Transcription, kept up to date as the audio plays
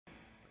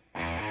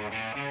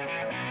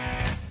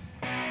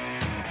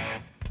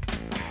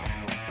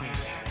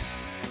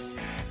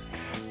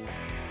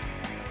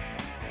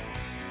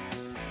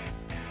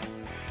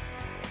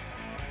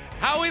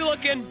How are we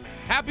looking?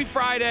 Happy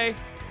Friday.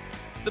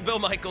 It's the Bill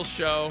Michaels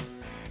Show.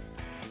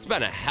 It's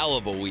been a hell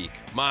of a week.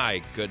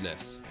 My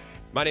goodness.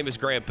 My name is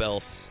Grant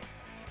Bills.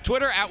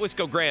 Twitter at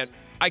Wisco Grant.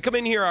 I come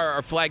in here,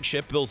 our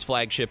flagship, Bill's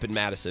flagship in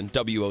Madison,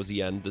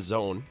 WOZN, The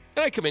Zone.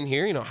 And I come in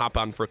here, hop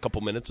on for a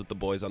couple minutes with the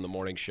boys on the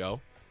morning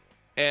show.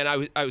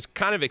 And I was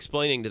kind of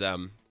explaining to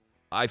them,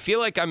 I feel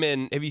like I'm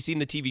in, have you seen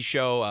the TV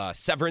show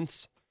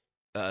Severance?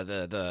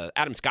 The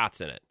Adam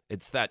Scott's in it.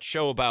 It's that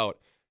show about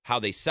how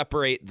they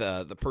separate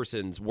the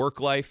person's work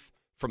life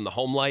from the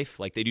home life.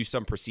 Like they do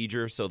some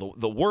procedure. So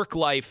the work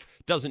life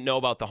doesn't know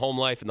about the home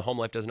life and the home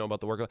life doesn't know about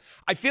the work life.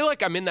 I feel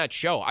like I'm in that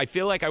show. I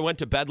feel like I went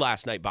to bed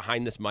last night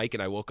behind this mic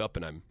and I woke up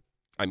and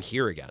I'm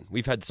here again.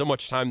 We've had so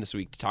much time this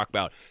week to talk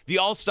about the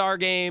All-Star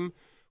game.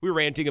 We were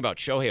ranting about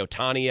Shohei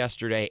Ohtani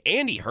yesterday.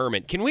 Andy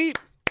Herman.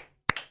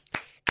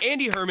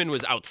 Andy Herman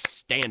was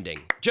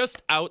outstanding.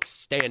 Just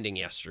outstanding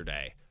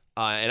yesterday.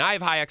 And I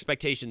have high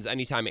expectations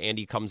anytime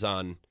Andy comes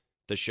on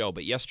the show,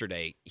 but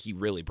yesterday he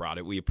really brought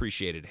it. We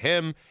appreciated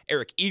him.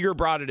 Eric Eager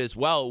brought it as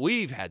well.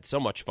 We've had so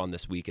much fun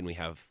this week, and we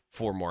have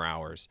 4 more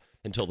hours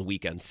until the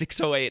weekend.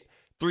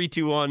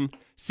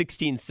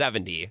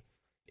 608-321-1670.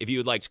 If you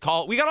would like to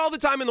call, we got all the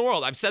time in the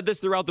world. I've said this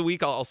throughout the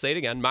week. I'll say it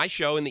again. My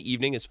show in the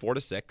evening is 4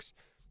 to 6,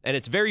 and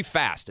it's very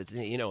fast. It's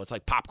it's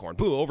like popcorn.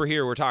 Boo, over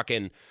here we're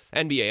talking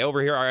NBA.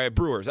 Over here, all right,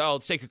 Brewers. Oh,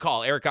 let's take a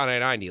call. Eric on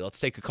 990. Let's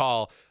take a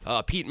call.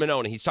 Pete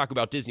Manone. He's talking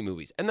about Disney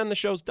movies, and then the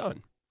show's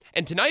done.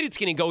 And tonight it's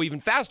going to go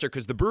even faster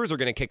because the Brewers are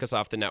going to kick us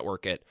off the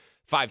network at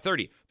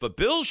 5:30. But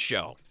Bill's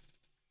show,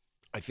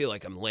 I feel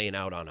like I'm laying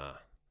out on a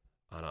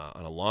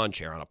lawn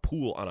chair, on a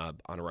pool, on a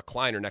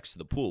recliner next to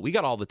the pool. We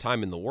got all the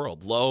time in the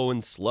world, low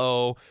and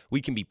slow. We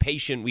can be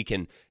patient. We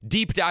can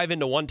deep dive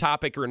into one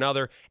topic or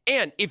another.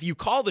 And if you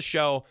call the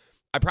show,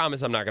 I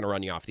promise I'm not going to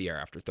run you off the air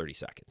after 30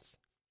 seconds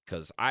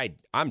because I'm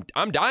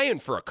dying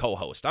for a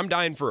co-host. I'm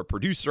dying for a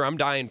producer. I'm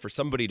dying for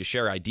somebody to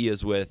share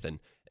ideas with and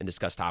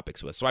discuss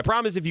topics with. So I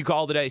promise if you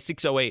call today,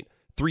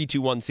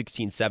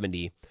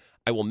 608-321-1670,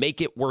 I will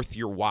make it worth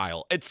your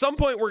while. At some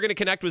point, we're going to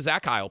connect with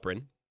Zach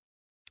Heilprin,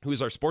 who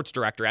is our sports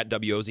director at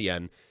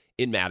WOZN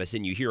in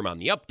Madison. You hear him on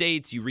the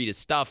updates. You read his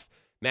stuff,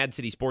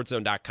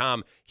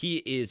 MadCitySportsZone.com. He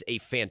is a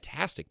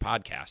fantastic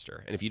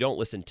podcaster. And if you don't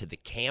listen to The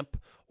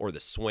Camp or The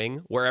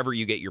Swing, wherever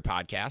you get your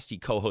podcast, he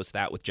co-hosts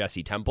that with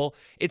Jesse Temple.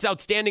 It's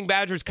outstanding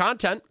Badgers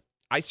content.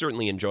 I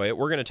certainly enjoy it.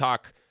 We're going to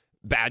talk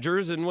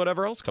Badgers and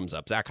whatever else comes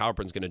up. Zach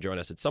Heilprin's going to join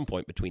us at some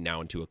point between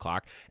now and 2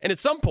 o'clock. And at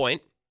some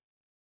point,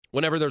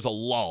 whenever there's a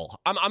lull,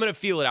 I'm going to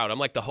feel it out. I'm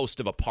like the host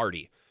of a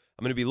party.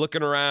 I'm going to be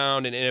looking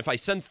around, and if I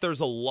sense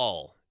there's a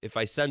lull, if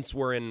I sense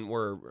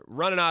we're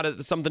running out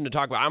of something to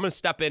talk about, I'm going to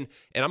step in,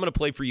 and I'm going to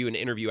play for you an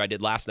interview I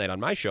did last night on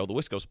my show, the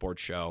Wisco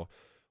Sports Show,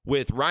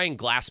 with Ryan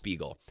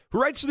Glasspiegel,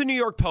 who writes for the New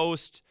York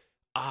Post.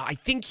 I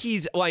think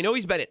I know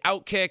he's been at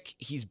Outkick.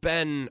 He's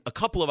been a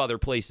couple of other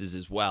places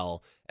as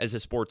well as a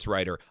sports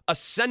writer.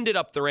 Ascended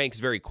up the ranks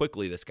very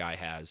quickly, this guy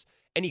has.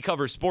 And he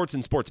covers sports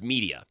and sports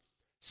media.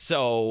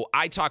 So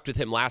I talked with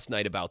him last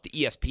night about the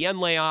ESPN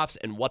layoffs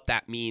and what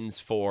that means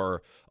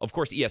for, of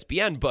course,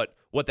 ESPN, but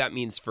what that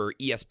means for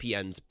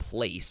ESPN's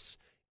place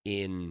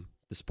in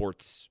the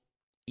sports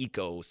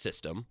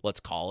ecosystem, let's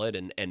call it,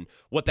 and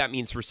what that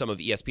means for some of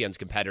ESPN's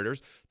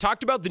competitors.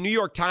 Talked about the New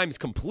York Times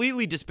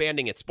completely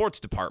disbanding its sports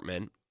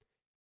department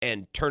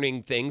and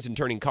turning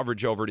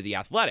coverage over to The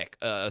Athletic,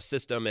 a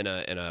system and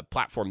a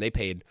platform they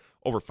paid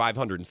over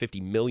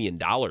 $550 million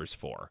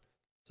for.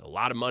 So a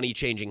lot of money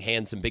changing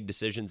hands, some big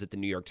decisions at the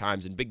New York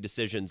Times, and big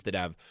decisions that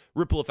have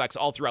ripple effects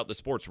all throughout the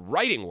sports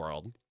writing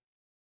world.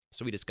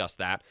 So we discussed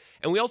that.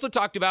 And we also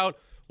talked about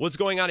what's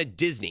going on at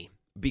Disney,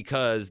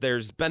 because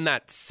there's been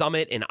that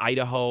summit in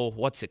Idaho.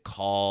 What's it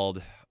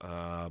called?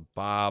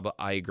 Bob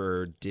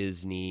Iger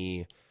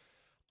Disney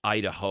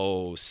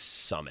Idaho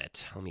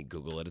Summit. Let me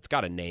Google it. It's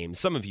got a name.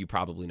 Some of you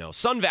probably know.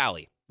 Sun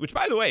Valley, which,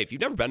 by the way, if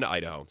you've never been to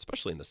Idaho,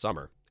 especially in the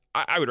summer,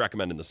 I would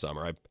recommend in the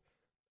summer. I've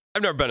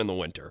never been in the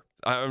winter.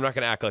 I'm not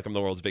going to act like I'm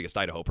the world's biggest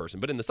Idaho person,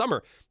 but in the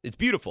summer, it's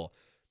beautiful.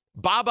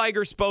 Bob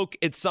Iger spoke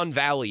at Sun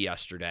Valley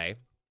yesterday,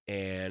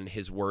 and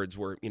his words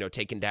were,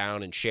 taken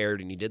down and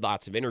shared, and he did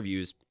lots of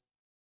interviews.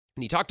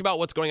 And he talked about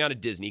what's going on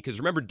at Disney, because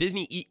remember,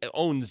 Disney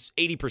owns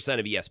 80%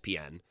 of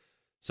ESPN.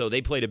 So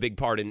they played a big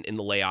part in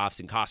the layoffs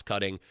and cost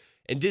cutting.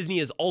 And Disney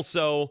is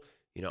also,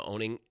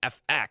 owning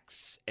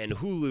FX and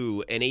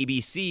Hulu and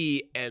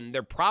ABC, and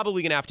they're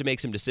probably going to have to make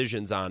some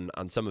decisions on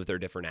some of their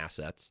different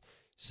assets.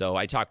 So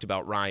I talked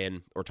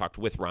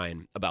with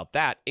Ryan about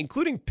that,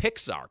 including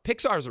Pixar.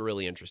 Pixar is a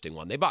really interesting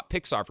one. They bought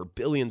Pixar for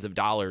billions of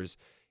dollars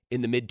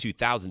in the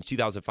mid-2000s,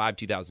 2005,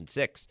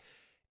 2006.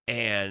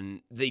 And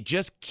they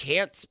just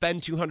can't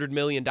spend $200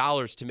 million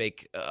to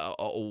make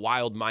a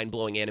wild,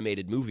 mind-blowing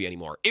animated movie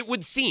anymore. It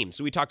would seem.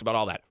 So we talked about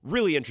all that.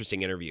 Really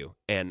interesting interview.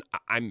 And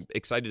I'm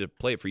excited to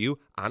play it for you.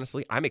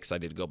 Honestly, I'm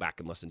excited to go back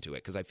and listen to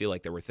it because I feel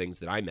like there were things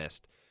that I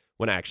missed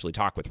when I actually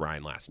talked with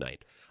Ryan last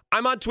night.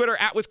 I'm on Twitter,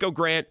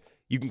 @WiscoGrant.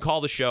 You can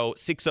call the show,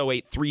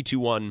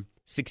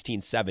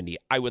 608-321-1670.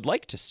 I would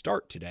like to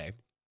start today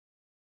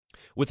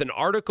with an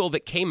article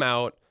that came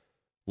out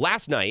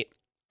last night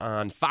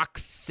on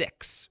Fox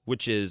 6,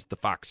 which is the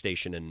Fox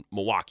station in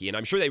Milwaukee. And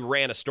I'm sure they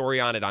ran a story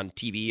on it on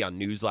TV, on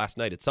news last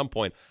night at some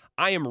point.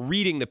 I am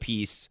reading the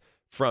piece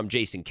from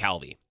Jason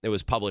Calvi. It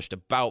was published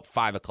about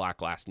 5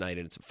 o'clock last night,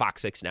 and it's at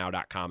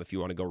fox6now.com if you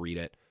want to go read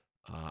it.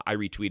 I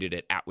retweeted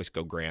it at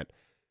Wisco Grant.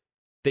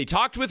 They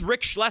talked with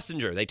Rick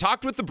Schlesinger. They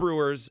talked with the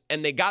Brewers,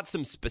 and they got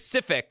some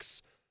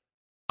specifics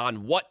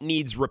on what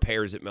needs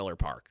repairs at Miller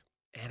Park.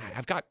 And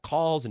I've got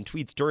calls and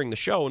tweets during the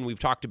show, and we've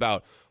talked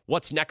about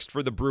what's next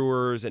for the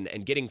Brewers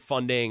and getting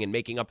funding and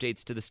making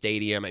updates to the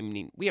stadium. I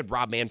mean, we had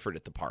Rob Manfred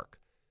at the park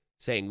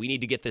saying we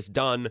need to get this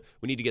done.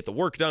 We need to get the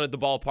work done at the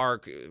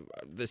ballpark.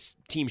 This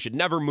team should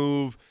never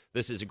move.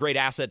 This is a great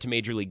asset to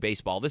Major League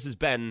Baseball. This has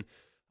been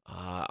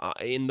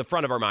in the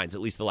front of our minds,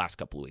 at least the last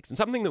couple of weeks, and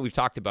something that we've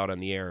talked about on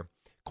the air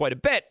quite a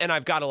bit. And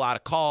I've got a lot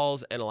of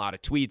calls and a lot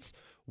of tweets.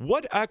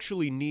 What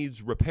actually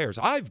needs repairs?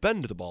 I've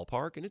been to the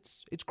ballpark, and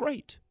it's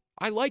great.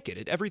 I like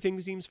it. Everything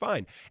seems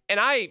fine. And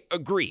I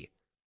agree.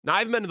 Now,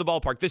 I've been to the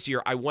ballpark this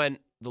year. The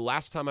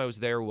last time I was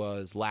there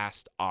was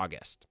last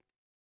August.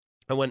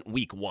 I went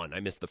week 1. I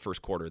missed the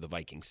first quarter of the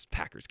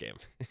Vikings-Packers game.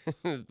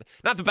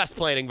 Not the best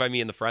planning by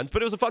me and the friends,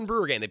 but it was a fun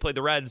Brewer game. They played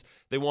the Reds.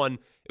 They won.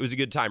 It was a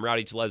good time.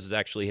 Rowdy Tellez was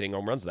actually hitting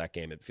home runs that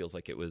game. It feels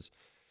like it was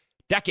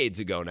decades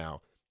ago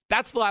now.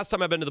 That's the last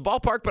time I've been to the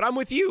ballpark, but I'm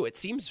with you. It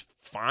seems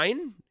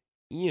fine.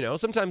 You know,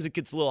 sometimes it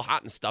gets a little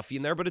hot and stuffy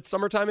in there, but it's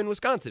summertime in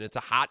Wisconsin. It's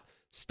a hot,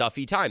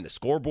 stuffy time. The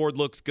scoreboard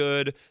looks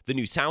good. The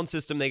new sound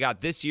system they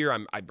got this year,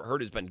 I've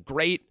heard has been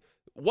great.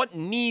 What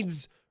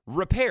needs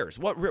repairs?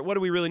 What do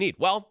we really need?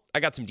 Well, I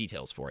got some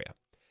details for you.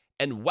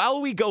 And while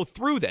we go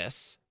through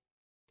this,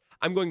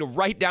 I'm going to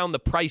write down the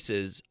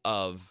prices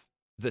of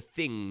the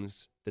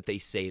things that they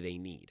say they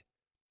need.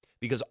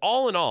 Because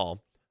all in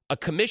all, a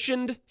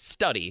commissioned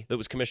study that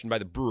was commissioned by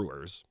the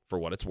Brewers, for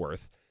what it's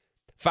worth,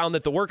 found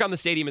that the work on the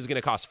stadium is going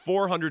to cost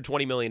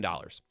 $420 million.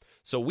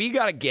 So we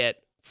got to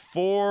get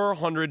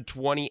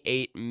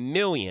 $428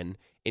 million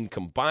in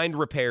combined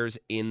repairs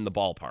in the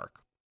ballpark,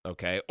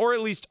 okay? Or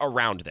at least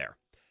around there.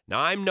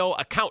 Now, I'm no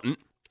accountant.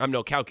 I'm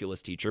no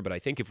calculus teacher, but I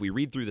think if we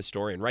read through the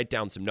story and write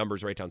down some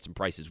numbers, write down some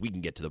prices, we can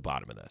get to the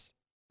bottom of this,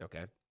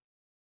 okay?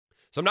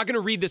 So I'm not going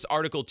to read this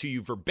article to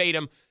you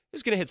verbatim. I'm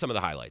just going to hit some of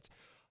the highlights.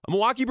 A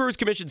Milwaukee Brewers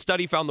Commission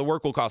study found the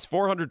work will cost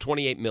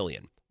 $428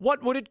 million.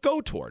 What would it go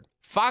toward?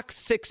 Fox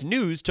 6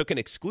 News took an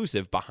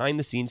exclusive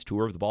behind-the-scenes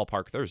tour of the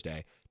ballpark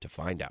Thursday to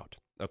find out.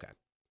 Okay,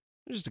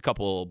 just a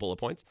couple bullet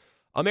points.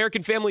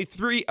 American Family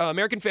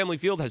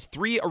Field has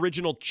 3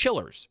 original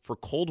chillers for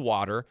cold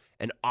water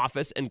and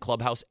office and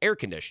clubhouse air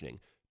conditioning.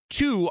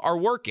 2 are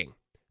working.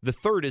 The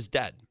 3rd is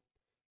dead.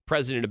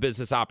 President of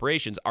Business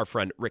Operations, our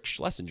friend Rick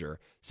Schlesinger,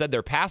 said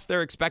they're past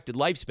their expected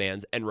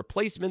lifespans and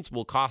replacements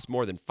will cost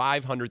more than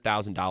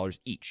 $500,000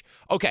 each.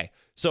 Okay,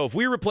 so if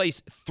we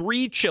replace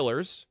 3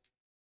 chillers,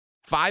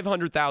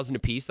 $500,000 a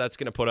piece, that's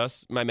going to put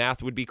us, my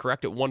math would be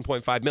correct, at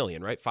 $1.5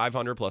 million, right?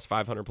 500 plus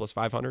 500 plus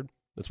 500,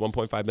 that's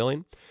 $1.5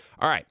 million.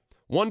 All right,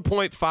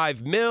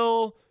 $1.5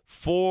 mil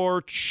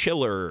for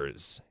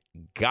chillers.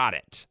 Got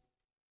it.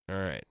 All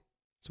right,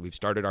 so we've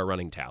started our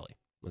running tally.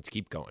 Let's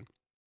keep going.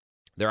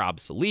 They're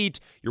obsolete.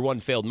 You're one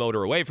failed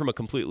motor away from a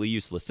completely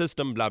useless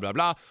system, blah, blah,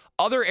 blah.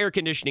 Other air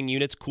conditioning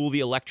units cool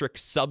the electric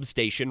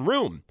substation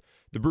room.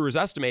 The Brewers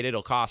estimated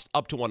it'll cost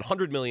up to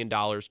 $100 million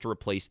to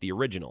replace the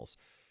originals.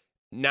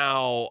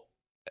 Now,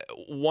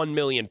 $1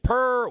 million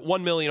per,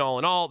 $1 million all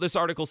in all. This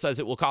article says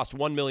it will cost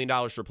 $1 million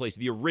to replace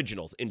the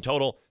originals in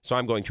total. So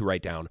I'm going to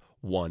write down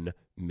 $1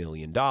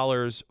 million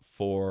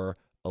for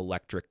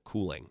electric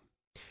cooling.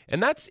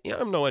 And that's,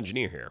 I'm no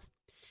engineer here,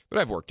 but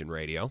I've worked in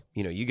radio.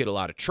 You know, you get a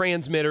lot of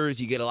transmitters,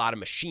 you get a lot of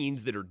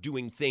machines that are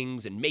doing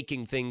things and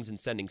making things and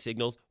sending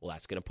signals. Well,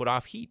 that's going to put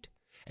off heat.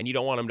 And you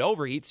don't want them to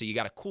overheat, so you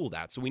got to cool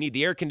that. So we need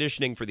the air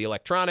conditioning for the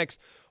electronics,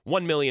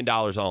 $1 million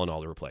all in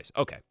all to replace.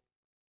 Okay.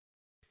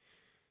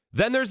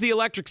 Then there's the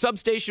electric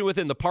substation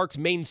within the park's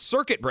main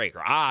circuit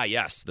breaker. Ah,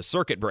 yes, the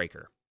circuit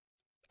breaker.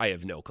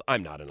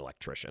 I'm not an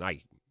electrician.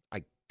 I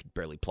could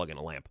barely plug in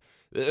a lamp.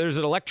 There's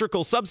an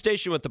electrical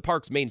substation with the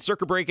park's main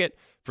circuit breaker.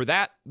 For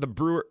that, the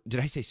Brewer... Did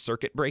I say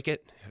circuit break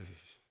it?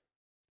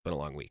 It's been a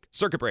long week.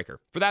 Circuit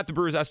breaker. For that, the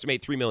Brewers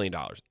estimate $3 million.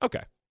 Okay. I'm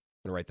going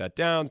to write that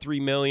down.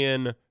 $3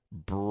 million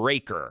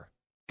breaker.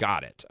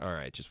 Got it. All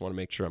right. Just want to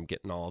make sure I'm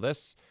getting all of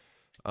this.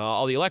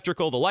 All the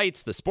electrical, the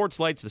lights, the sports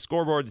lights, the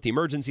scoreboards, the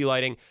emergency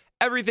lighting,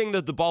 everything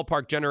that the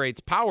ballpark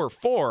generates power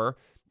for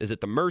is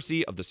at the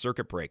mercy of the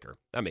circuit breaker.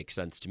 That makes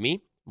sense to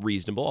me.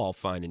 Reasonable, all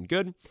fine and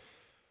good.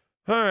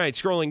 All right,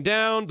 scrolling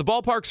down. The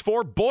ballpark's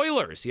 4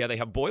 boilers. Yeah, they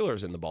have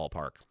boilers in the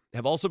ballpark.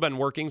 Have also been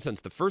working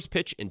since the first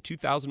pitch in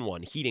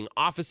 2001, heating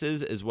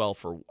offices as well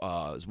for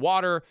as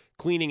water,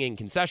 cleaning, and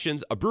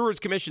concessions. A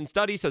Brewers Commission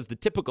study says the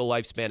typical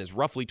lifespan is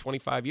roughly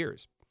 25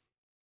 years.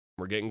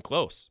 We're getting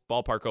close.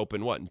 Ballpark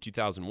opened, in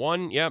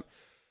 2001? Yep.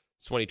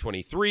 It's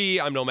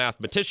 2023. I'm no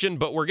mathematician,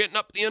 but we're getting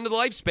up to the end of the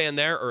lifespan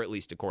there, or at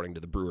least according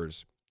to the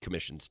Brewers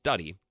Commission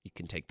study. You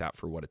can take that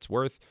for what it's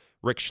worth.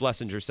 Rick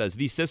Schlesinger says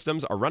these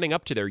systems are running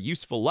up to their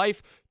useful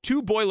life.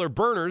 2 boiler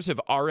burners have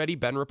already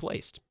been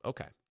replaced.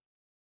 Okay.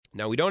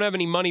 Now, we don't have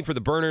any money for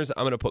the burners.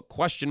 I'm going to put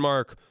question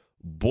mark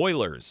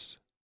boilers.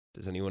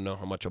 Does anyone know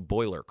how much a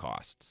boiler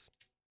costs?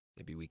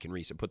 Maybe we can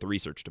put the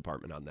research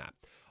department on that.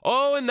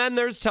 Oh, and then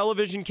there's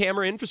television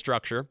camera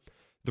infrastructure.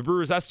 The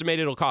Brewers estimate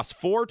it'll cost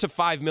 $4 to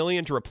 $5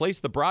 million to replace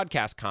the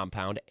broadcast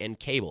compound and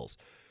cables.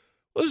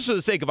 Well, just for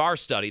the sake of our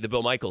study, the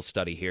Bill Michaels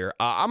study here,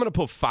 I'm going to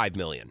put $5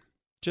 million,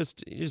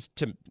 just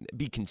to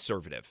be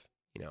conservative.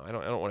 You know, I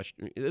don't want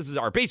to. This is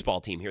our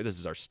baseball team here. This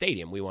is our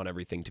stadium. We want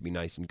everything to be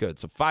nice and good.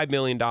 So $5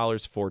 million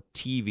for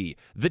TV.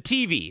 The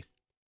TV,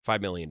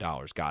 $5 million.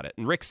 Got it.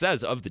 And Rick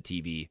says of the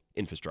TV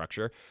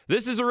infrastructure,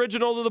 this is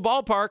original to the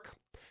ballpark.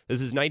 This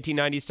is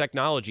 1990s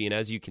technology, and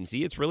as you can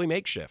see, it's really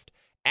makeshift.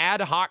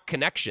 Ad hoc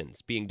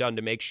connections being done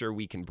to make sure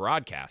we can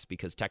broadcast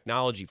because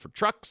technology for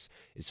trucks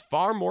is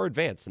far more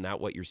advanced than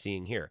what you're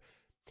seeing here.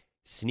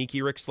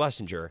 Sneaky Rick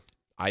Schlesinger.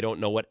 I don't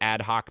know what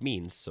ad hoc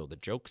means, so the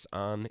joke's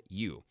on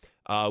you.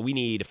 We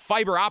need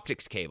fiber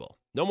optics cable.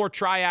 No more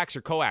triax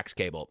or coax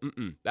cable.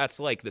 That's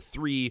like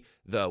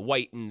the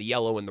white and the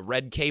yellow and the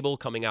red cable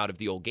coming out of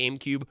the old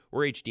GameCube.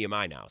 We're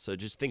HDMI now, so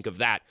just think of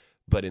that,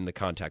 but in the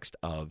context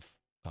of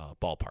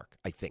ballpark,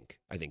 I think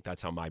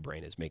that's how my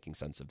brain is making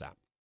sense of that.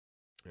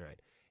 All right.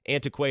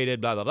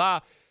 Antiquated, blah,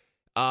 blah,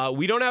 blah.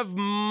 We don't have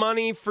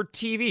money for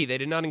TV. They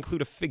did not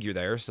include a figure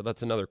there, so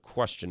that's another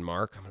question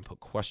mark. I'm going to put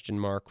question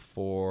mark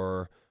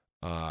for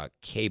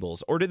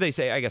cables. Or did they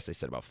say, I guess they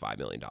said about $5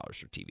 million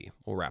for TV.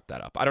 We'll wrap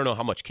that up. I don't know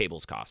how much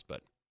cables cost,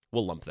 but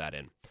we'll lump that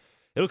in.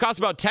 It'll cost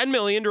about $10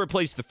 million to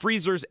replace the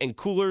freezers and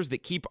coolers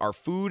that keep our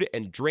food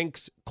and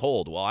drinks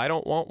cold. Well, I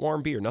don't want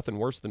warm beer. Nothing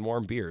worse than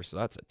warm beer. So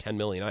that's a $10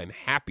 million. I'm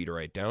happy to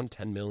write down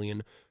 $10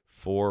 million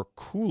for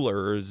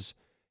coolers,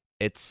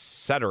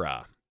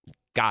 etc.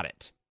 Got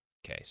it.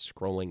 Okay,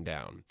 scrolling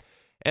down.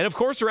 And of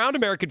course, around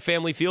American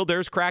Family Field,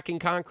 there's cracking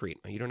concrete.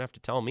 You don't have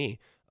to tell me.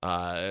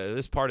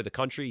 This part of the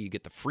country, you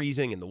get the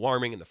freezing and the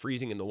warming and the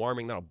freezing and the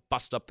warming. That'll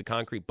bust up the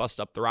concrete,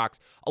 bust up the rocks.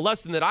 A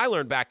lesson that I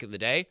learned back in the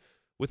day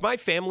with my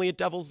family at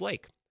Devil's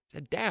Lake. I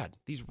said, Dad,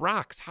 these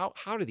rocks,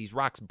 how do these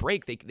rocks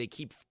break? They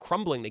keep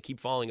crumbling, they keep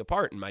falling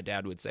apart. And my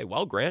dad would say,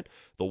 well, Grant,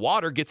 the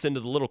water gets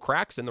into the little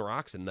cracks in the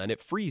rocks, and then it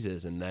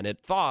freezes, and then it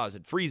thaws.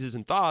 It freezes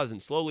and thaws,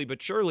 and slowly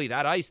but surely,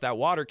 that ice, that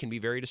water can be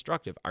very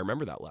destructive. I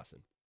remember that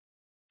lesson.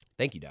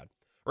 Thank you, Dad.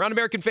 Around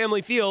American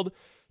Family Field,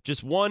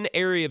 just one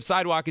area of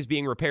sidewalk is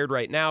being repaired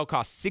right now,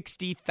 costs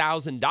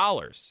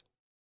 $60,000.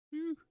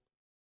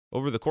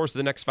 Over the course of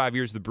the next 5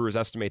 years, the Brewers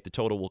estimate the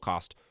total will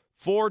cost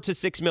 $4 to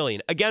 $6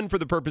 million. Again, for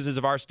the purposes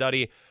of our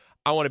study,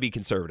 I want to be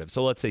conservative,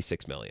 so let's say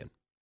 $6 million.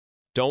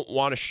 Don't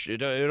want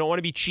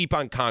to be cheap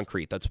on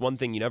concrete. That's one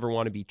thing you never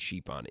want to be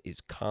cheap on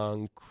is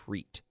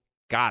concrete.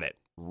 Got it.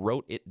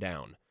 Wrote it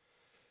down.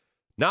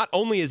 Not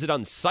only is it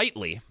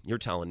unsightly, you're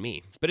telling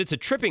me, but it's a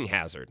tripping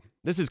hazard.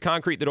 This is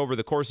concrete that over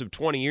the course of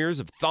 20 years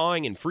of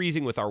thawing and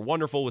freezing with our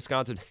wonderful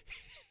Wisconsin,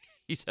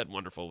 he said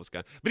wonderful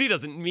Wisconsin, but he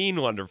doesn't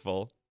mean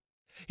wonderful.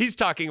 He's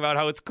talking about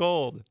how it's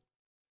cold.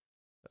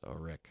 Oh,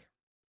 Rick.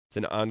 It's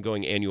an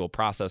ongoing annual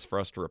process for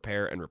us to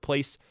repair and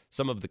replace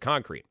some of the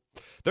concrete.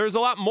 There's a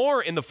lot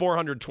more in the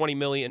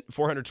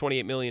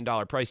 $428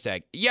 million price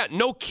tag. Yeah,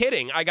 no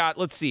kidding. I got,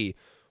 let's see,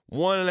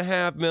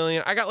 $1.5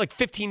 million. I got like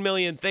 $15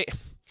 million.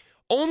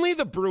 Only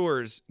the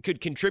Brewers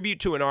could contribute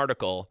to an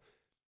article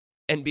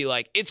and be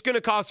like, it's going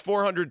to cost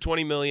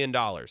 $420 million.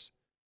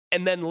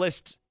 And then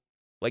list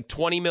like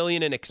 $20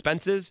 million in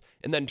expenses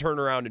and then turn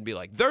around and be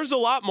like, there's a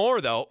lot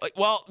more though. Like,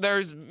 well,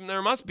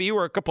 there must be.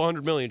 We're a couple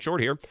 $100 million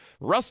short here.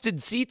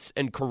 Rusted seats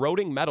and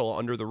corroding metal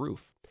under the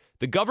roof.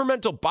 The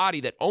governmental body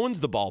that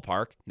owns the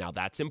ballpark, now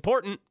that's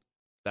important.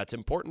 That's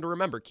important to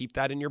remember. Keep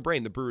that in your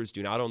brain. The Brewers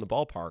do not own the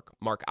ballpark.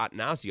 Mark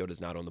Attanasio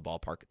does not own the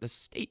ballpark. The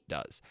state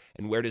does.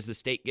 And where does the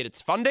state get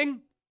its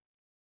funding?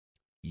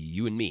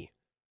 You and me.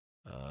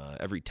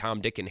 Every Tom,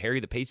 Dick, and Harry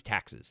that pays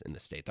taxes in the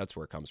state. That's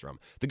where it comes from.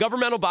 The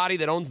governmental body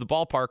that owns the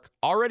ballpark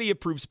already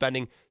approved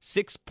spending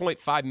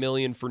 $6.5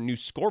 million for new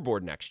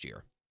scoreboard next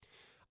year.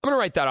 I'm going to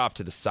write that off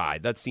to the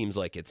side. That seems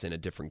like it's in a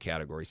different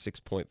category.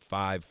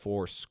 6.5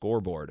 for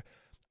scoreboard.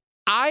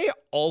 I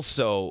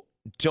also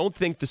don't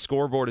think the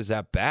scoreboard is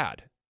that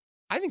bad.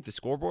 I think the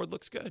scoreboard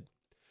looks good.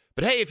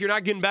 But hey, if you're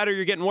not getting better,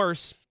 you're getting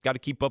worse. Got to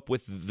keep up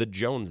with the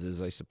Joneses,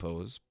 I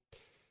suppose.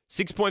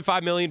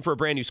 $6.5 million for a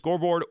brand new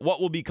scoreboard, what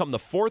will become the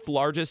fourth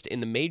largest in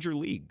the major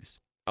leagues.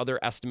 Other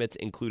estimates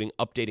including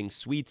updating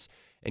suites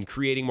and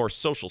creating more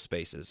social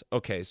spaces.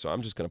 Okay, so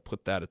I'm just going to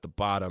put that at the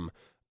bottom.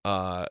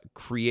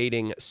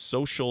 Creating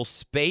social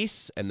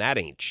space, and that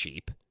ain't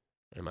cheap.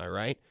 Am I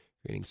right?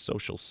 Creating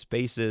social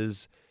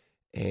spaces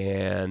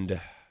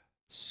and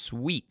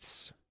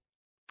suites,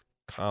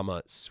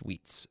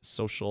 suites,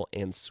 social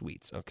and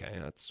suites. Okay,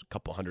 that's a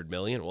couple $100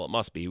 million. Well, it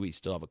must be. We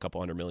still have a couple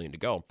 $100 million to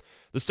go.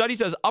 The study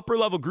says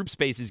upper-level group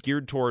spaces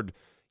geared toward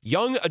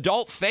young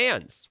adult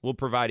fans will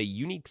provide a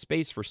unique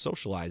space for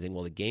socializing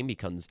while the game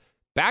becomes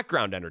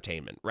background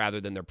entertainment rather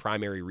than their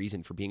primary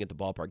reason for being at the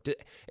ballpark.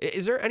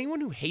 Is there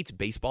anyone who hates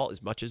baseball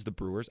as much as the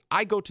Brewers?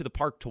 I go to the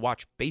park to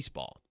watch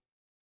baseball.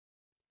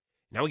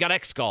 Now we got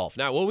X golf.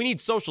 Now, well, we need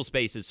social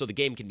spaces so the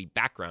game can be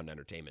background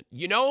entertainment.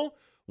 You know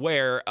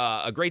where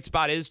a great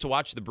spot is to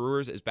watch the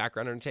Brewers as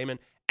background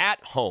entertainment?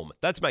 At home.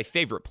 That's my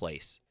favorite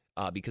place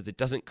because it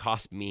doesn't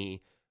cost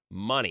me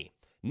money.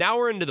 Now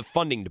we're into the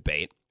funding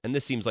debate, and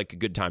this seems like a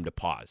good time to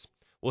pause.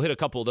 We'll hit a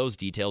couple of those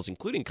details,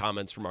 including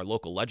comments from our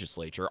local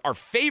legislature. Our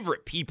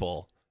favorite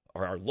people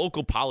are our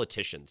local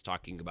politicians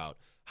talking about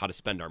how to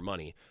spend our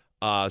money.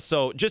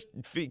 So just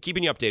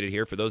keeping you updated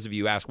here for those of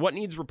you who ask, what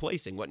needs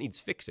replacing? What needs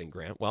fixing,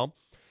 Grant? Well,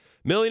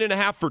 $1.5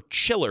 million for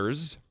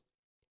chillers.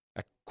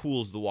 That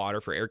cools the water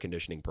for air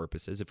conditioning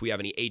purposes. If we have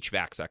any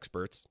HVAC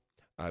experts,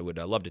 I would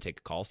love to take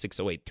a call,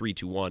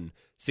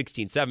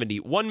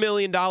 608-321-1670. $1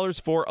 million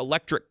for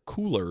electric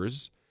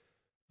coolers.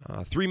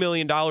 $3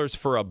 million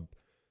for a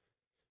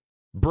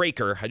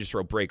breaker. I just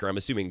wrote breaker. I'm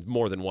assuming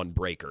more than one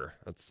breaker.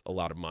 That's a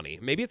lot of money.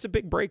 Maybe it's a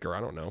big breaker. I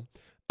don't know.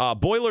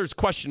 Boilers,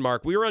 question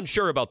mark. We were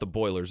unsure about the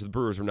boilers. The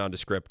Brewers were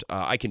nondescript.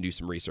 I can do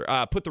some research.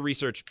 Put the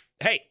research.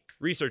 Hey,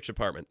 research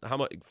department. How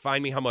much?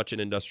 Find me how much an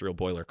industrial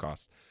boiler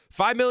costs.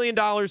 $5 million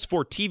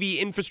for TV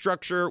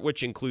infrastructure,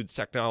 which includes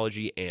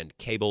technology and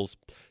cables.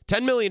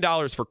 $10 million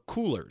for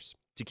coolers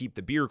to keep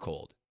the beer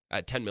cold.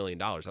 At $10 million,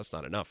 that's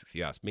not enough if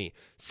you ask me.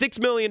 $6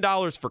 million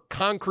for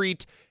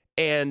concrete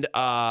and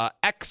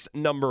X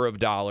number of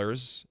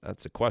dollars,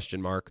 that's a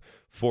question mark,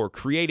 for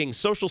creating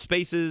social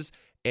spaces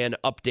and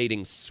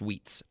updating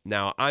suites.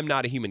 Now, I'm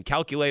not a human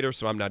calculator,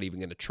 so I'm not even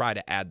going to try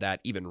to add that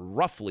even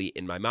roughly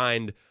in my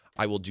mind.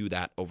 I will do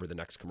that over the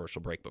next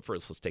commercial break. But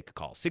first, let's take a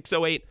call.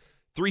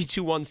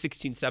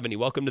 608-321-1670.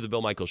 Welcome to the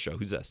Bill Michaels Show.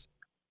 Who's this?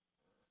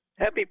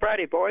 Happy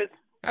Friday, boys.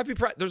 Happy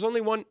Friday. There's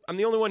only one. I'm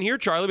the only one here,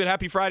 Charlie, but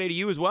happy Friday to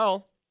you as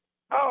well.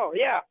 Oh,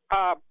 yeah.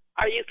 I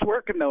used to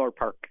work in Miller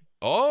Park.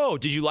 Oh,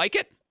 did you like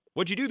it?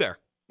 What'd you do there?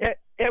 It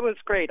was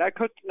great. I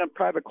cooked in a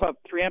private club,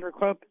 300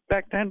 Club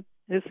back then.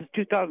 This is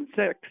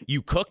 2006.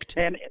 You cooked?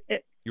 And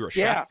you were a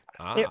chef?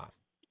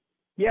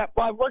 Yeah,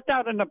 well, I worked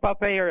out in the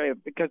buffet area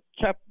because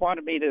Chef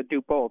wanted me to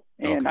do both,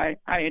 and okay.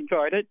 I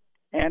enjoyed it.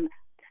 And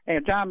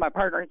John, my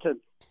partner, said,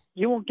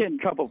 you won't get in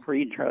trouble for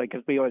eating, Charlie,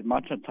 because we always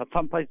munch it. So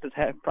some places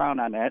have frown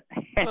on that.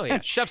 Oh,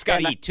 yeah. Chef's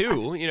got to eat,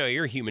 too. You know,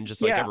 you're human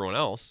just like everyone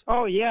else.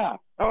 Oh, yeah.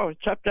 Oh,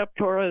 Chef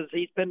Torres,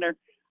 he's been there.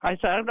 I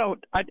said, I don't know.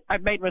 I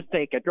made a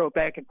mistake. I drove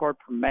back and forth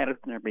from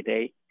Madison every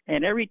day.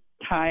 And every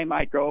time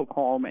I drove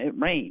home, it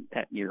rained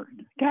that year.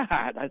 God,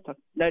 I thought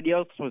Ned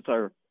Yost was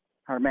our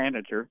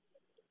manager.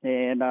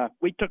 And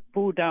we took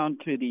food down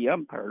to the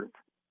umpires,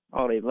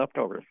 all the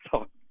leftovers.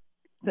 So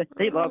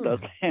they loved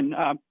us. And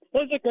it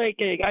was a great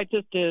gig. I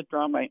just did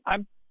drama.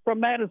 I'm from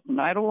Madison.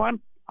 I love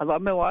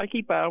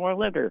Milwaukee, but I don't want to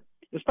live there.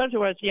 Especially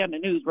what I see on the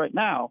news right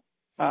now.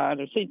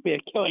 There seems to be a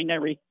killing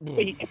every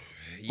week.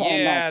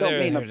 About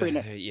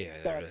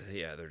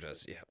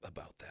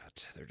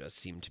that. There does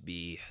seem to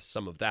be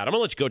some of that. I'm going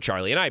to let you go,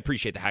 Charlie, and I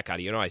appreciate the heck out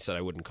of you. You know, I said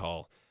I wouldn't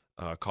call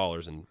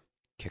callers and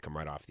kick them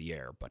right off the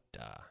air, but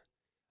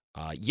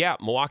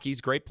Milwaukee's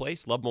a great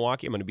place. Love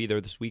Milwaukee. I'm going to be there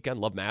this weekend.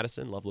 Love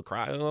Madison. Love LaCroix.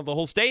 I love the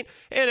whole state,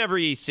 and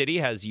every city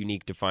has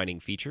unique defining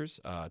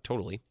features.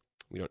 Totally.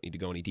 We don't need to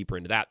go any deeper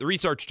into that. The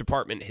research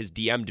department has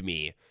DM'd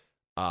me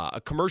a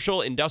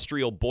commercial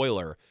industrial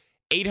boiler,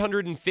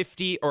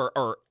 $850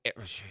 or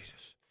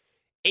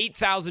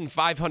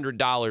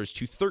 $8,500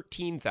 to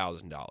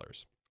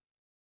 $13,000.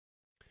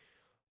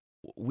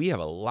 We have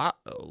a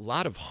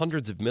lot of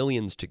hundreds of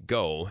millions to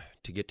go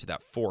to get to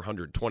that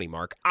 420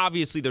 mark.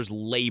 Obviously, there's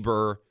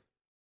labor,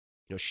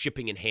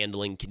 shipping and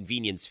handling,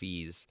 convenience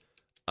fees.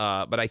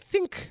 But I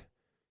think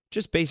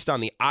just based on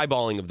the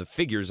eyeballing of the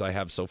figures I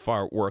have so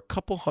far, we're a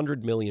couple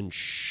 $100 million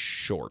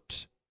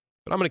short.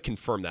 But I'm going to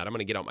confirm that. I'm going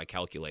to get out my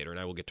calculator, and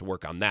I will get to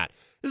work on that.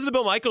 This is the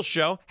Bill Michaels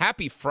Show.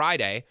 Happy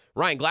Friday.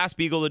 Ryan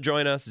Glassbeagle to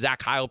join us.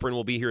 Zach Heilprin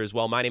will be here as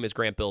well. My name is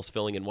Grant Bills,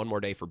 filling in one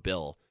more day for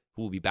Bill,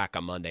 who will be back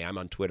on Monday. I'm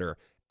on Twitter,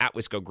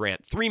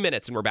 @WiscoGrant. 3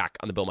 minutes, and we're back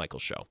on the Bill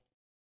Michaels Show.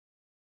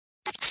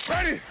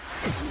 Ready?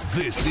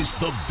 This is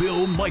the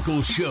Bill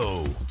Michaels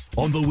Show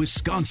on the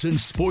Wisconsin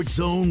Sports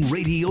Zone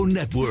Radio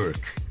Network.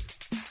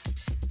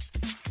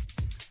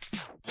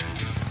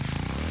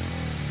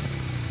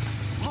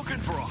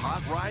 For a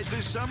hot ride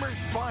this summer?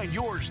 Find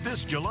yours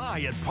this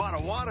July at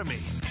Potawatomi.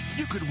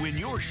 You could win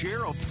your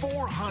share of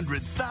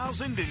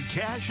 $400,000 in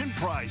cash and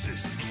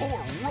prizes, or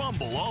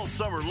rumble all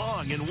summer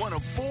long in one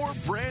of 4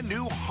 brand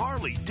new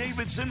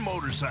Harley-Davidson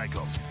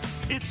motorcycles.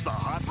 It's the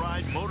Hot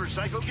Ride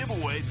Motorcycle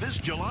Giveaway this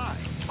July,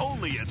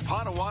 only at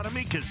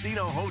Potawatomi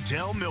Casino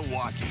Hotel,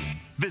 Milwaukee.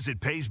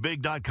 Visit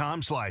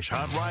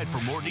paysbig.com/hot ride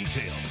for more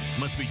details.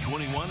 Must be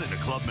 21 and a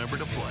club member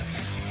to play.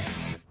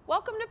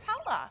 Welcome to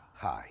Pella.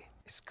 Hi.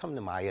 It's come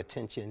to my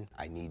attention,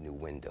 I need new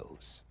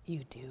windows.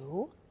 You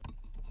do?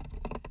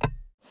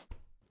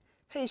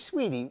 Hey,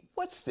 sweetie,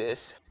 what's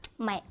this?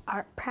 My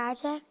art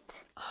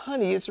project.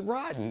 Honey, it's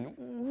rotten.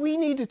 We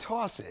need to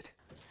toss it.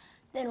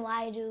 Then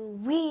why do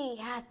we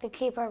have to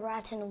keep our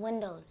rotten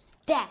windows,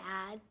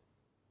 Dad?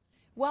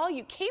 Well,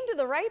 you came to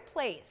the right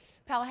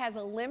place. Pella has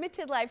a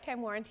limited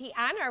lifetime warranty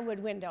on our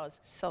wood windows,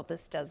 so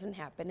this doesn't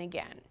happen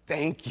again.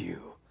 Thank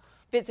you.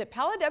 Visit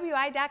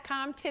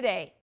PellaWI.com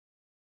today.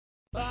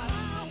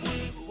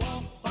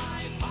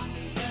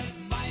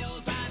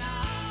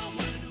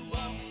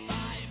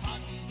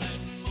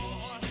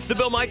 The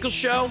Bill Michaels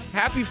Show.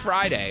 Happy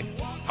Friday.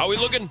 How are we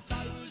looking?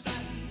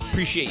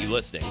 Appreciate you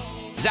listening.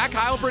 Zach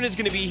Heilprin is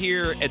going to be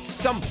here at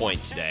some point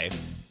today.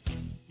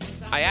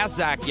 I asked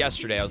Zach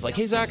yesterday. I was like,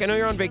 hey, Zach, I know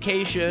you're on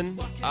vacation,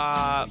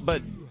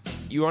 but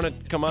you want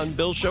to come on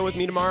Bill's show with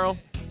me tomorrow?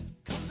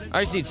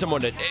 I just need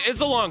someone to... It's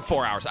a long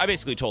 4 hours. I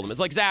basically told him,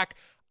 it's like, Zach,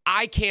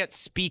 I can't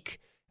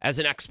speak as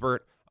an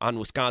expert on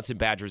Wisconsin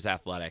Badgers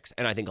athletics,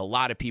 and I think a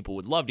lot of people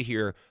would love to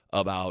hear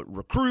about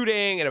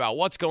recruiting and about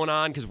what's going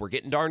on because we're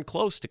getting darn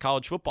close to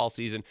college football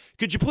season.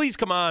 Could you please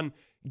come on,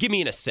 give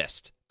me an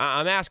assist?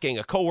 I'm asking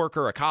a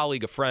coworker, a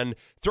colleague, a friend,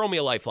 throw me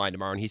a lifeline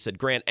tomorrow. And he said,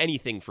 Grant,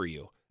 anything for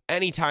you,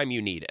 anytime you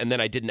need. And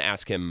then I didn't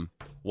ask him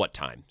what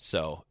time.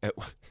 So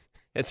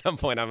at some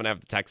point, I'm going to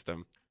have to text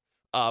him.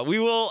 We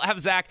will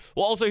have Zach.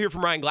 We'll also hear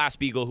from Ryan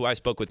Glassbeagle, who I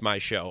spoke with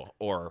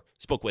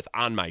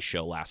on my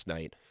show last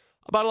night,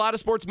 about a lot of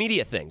sports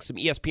media things, some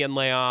ESPN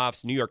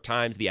layoffs, New York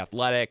Times, The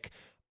Athletic,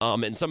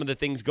 and some of the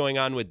things going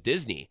on with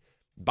Disney.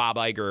 Bob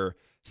Iger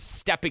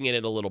stepping in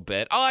it a little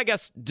bit. Oh, I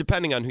guess,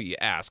 depending on who you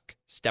ask,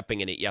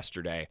 stepping in it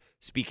yesterday,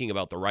 speaking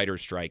about the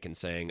writer's strike and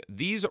saying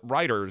these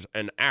writers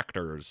and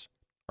actors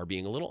are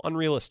being a little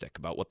unrealistic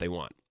about what they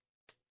want.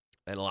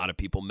 And a lot of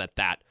people met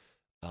that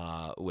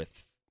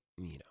with,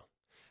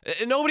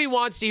 nobody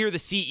wants to hear the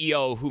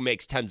CEO who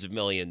makes tens of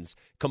millions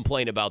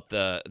complain about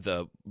the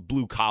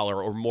blue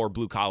collar or more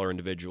blue collar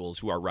individuals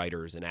who are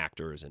writers and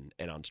actors and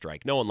on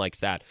strike. No one likes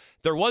that.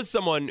 There was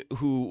someone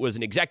who was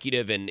an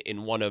executive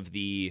in one of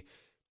the,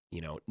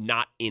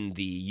 not in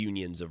the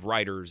unions of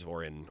writers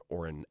or in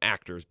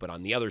actors, but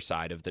on the other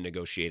side of the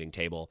negotiating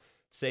table,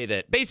 say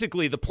that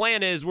basically the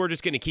plan is we're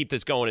just going to keep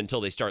this going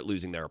until they start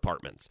losing their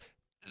apartments.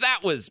 That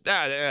was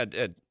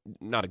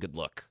not a good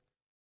look.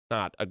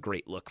 Not a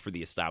great look for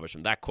the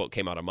establishment. That quote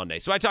came out on Monday.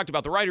 So I talked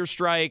about the writer's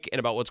strike and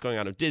about what's going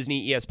on with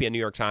Disney, ESPN, New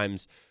York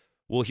Times.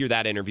 We'll hear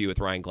that interview with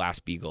Ryan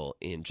Glassbeagle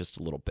in just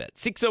a little bit.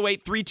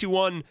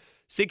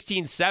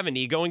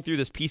 608-321-1670. Going through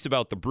this piece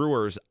about the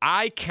Brewers,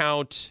 I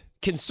count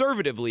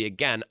conservatively,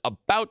 again,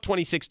 about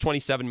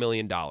 $26-27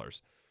 million,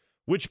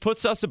 which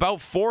puts us about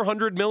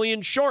 $400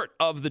 million short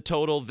of the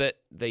total that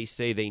they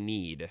say they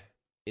need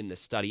in the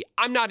study.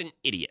 I'm not an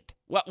idiot.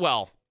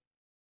 Well,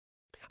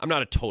 I'm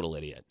not a total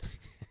idiot.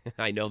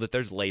 I know that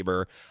there's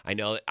labor. I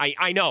know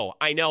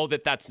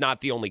that that's not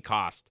the only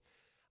cost.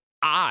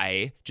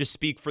 I just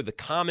speak for the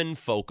common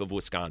folk of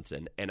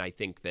Wisconsin, and I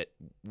think that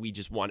we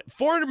just want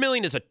 $400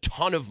 million is a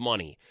ton of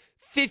money.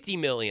 $50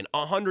 million,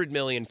 $100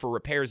 million for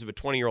repairs of a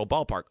 20-year-old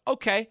ballpark.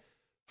 Okay,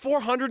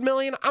 $400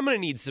 million. I'm going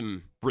to need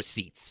some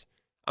receipts.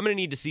 I'm going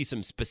to need to see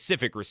some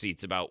specific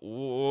receipts about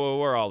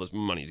where all this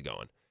money's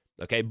going.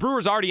 Okay,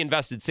 Brewers already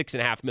invested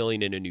 $6.5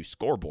 million in a new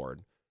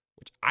scoreboard,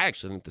 which I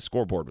actually think the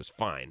scoreboard was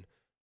fine.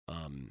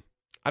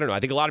 I don't know.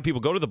 I think a lot of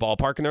people go to the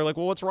ballpark and they're like,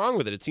 well, what's wrong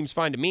with it? It seems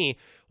fine to me.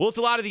 Well, it's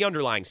a lot of the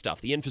underlying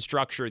stuff, the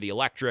infrastructure, the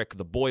electric,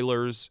 the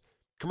boilers.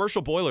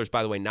 Commercial boilers,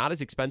 by the way, not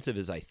as expensive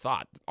as I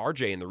thought.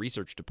 RJ in the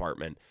research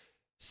department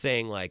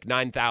saying like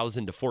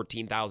 $9,000 to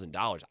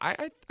 $14,000.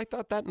 I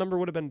thought that number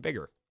would have been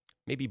bigger.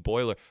 Maybe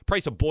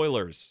price of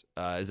boilers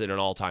is at an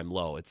all-time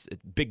low.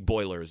 Big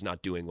boiler is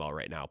not doing well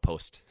right now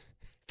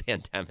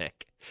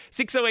post-pandemic.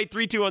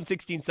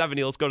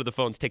 608-321-1670. Let's go to the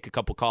phones, take a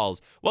couple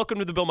calls. Welcome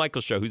to the Bill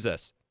Michaels Show. Who's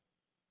this?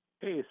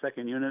 Hey,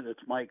 second unit. It's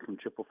Mike from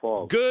Chippewa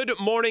Falls. Good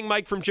morning,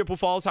 Mike from Chippewa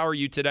Falls. How are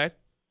you today?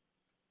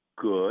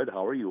 Good.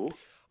 How are you?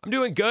 I'm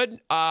doing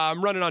good.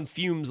 I'm running on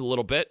fumes a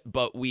little bit,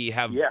 but we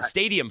have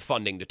stadium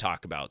funding to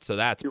talk about, so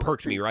that's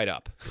perked me right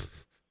up.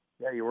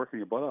 Yeah, you're working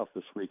your butt off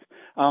this week.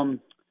 The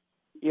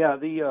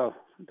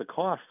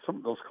cost. Some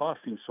of those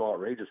costs seem so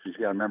outrageous. Because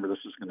you got to remember, this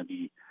is going to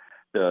be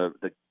the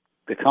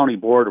county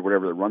board or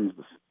whatever that runs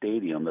the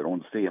stadium, that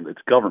owns the stadium.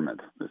 It's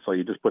government, so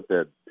you just put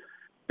the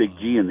big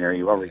G in there.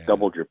 You already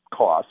doubled your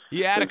costs.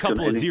 You add a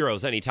couple of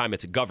zeros anytime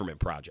it's a government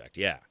project.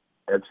 Yeah,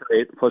 that's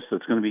right. Plus,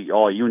 it's going to be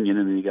all union,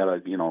 and then you got to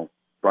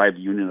bribe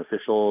union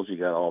officials. You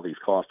got all these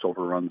cost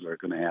overruns that are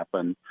going to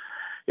happen.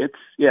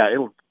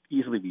 It'll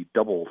easily be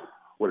double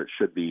what it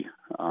should be,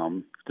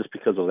 just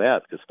because of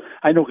that. Because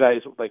I know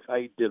guys, like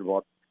I did I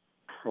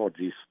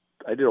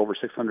did over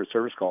 600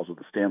 service calls with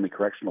the Stanley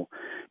Correctional,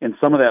 and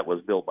some of that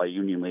was built by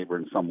union labor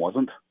and some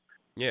wasn't.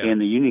 Yeah.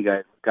 And the union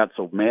guys got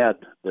so mad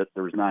that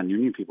there was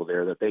non-union people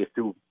there that they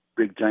threw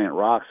big giant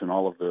rocks in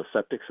all of the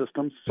septic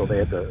systems. So they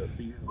had to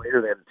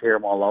tear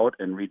them all out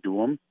and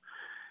redo them.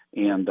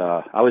 And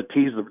I would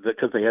tease them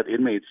because they had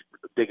inmates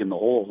digging the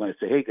holes, and I'd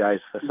say, "Hey guys,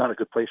 that's not a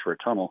good place for a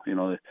tunnel,"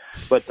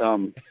 But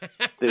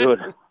they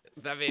would.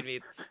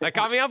 That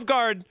caught me off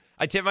guard.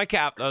 I tip my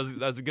cap. That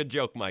was a good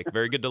joke, Mike.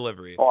 Very good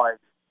delivery. Oh,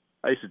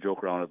 I used to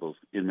joke around with those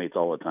inmates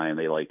all the time.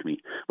 They liked me.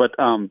 But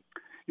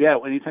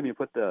anytime you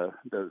put the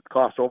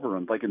cost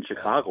overruns, like in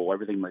Chicago,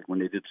 everything, like when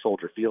they did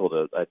Soldier Field,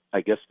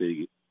 I guess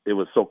it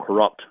was so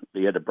corrupt.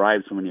 They had to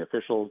bribe so many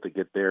officials to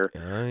get there.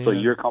 So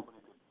your company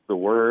did the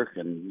work,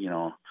 and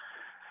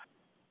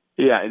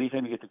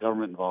anytime you get the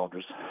government involved,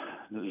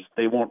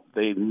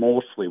 they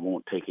mostly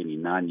won't take any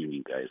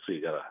non-union guys. So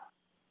you got to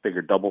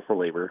figure double for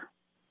labor,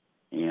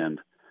 and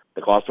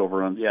the cost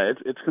overruns. Yeah,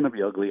 it's going to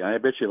be ugly. I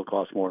bet you it'll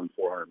cost more than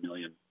 $400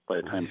 million by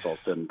the time it's all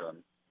said and done.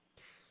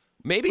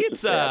 Maybe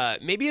it's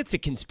a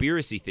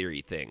conspiracy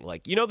theory thing.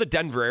 Like, the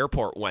Denver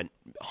airport went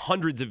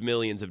hundreds of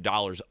millions of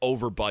dollars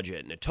over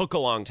budget, and it took a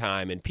long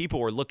time, and people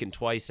were looking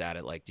twice at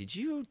it. Like, did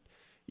you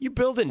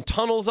building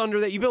tunnels under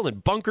there? You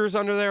building bunkers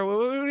under there?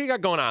 What do you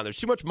got going on? There's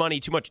too much money,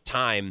 too much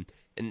time,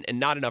 and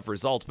not enough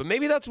results. But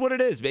maybe that's what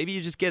it is. Maybe you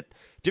just get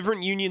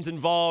different unions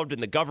involved in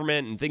the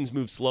government, and things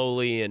move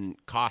slowly, and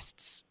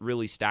costs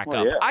really stack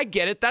up. Yeah. I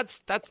get it. That's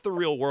the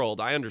real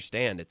world. I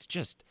understand. It's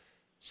just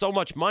so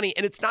much money.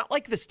 And it's not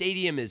like the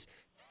stadium is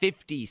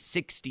 50,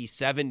 60,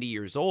 70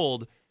 years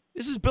old.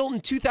 This was built in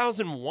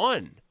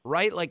 2001,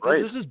 right? Like, right.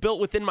 This was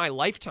built within my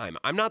lifetime.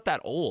 I'm not that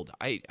old.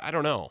 I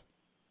don't know.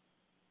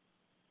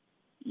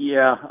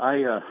 Yeah,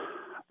 I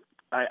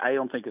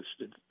don't think it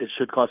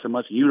should cost that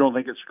much. You don't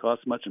think it should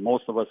cost much, and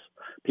most of us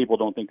people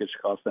don't think it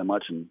should cost that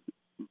much, and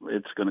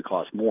it's going to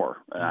cost more.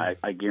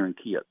 I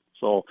guarantee it.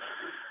 So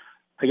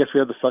I guess we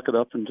have to suck it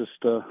up and just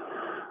the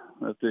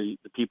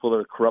people that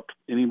are corrupt,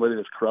 anybody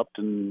that's corrupt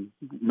and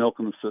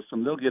milking the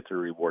system, they'll get their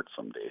reward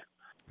someday.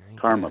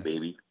 Karma,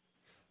 baby.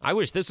 I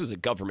wish this was a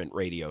government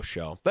radio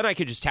show. Then I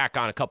could just tack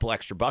on a couple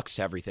extra bucks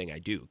to everything I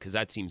do, because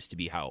that seems to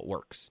be how it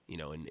works,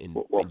 in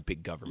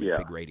big government,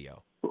 big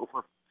radio.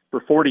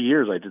 For 40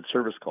 years, I did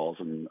service calls,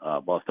 and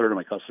about a third of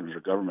my customers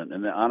are government.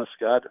 And honest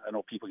to God, I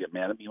know people get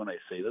mad at me when I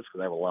say this because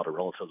I have a lot of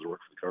relatives that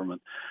work for the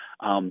government.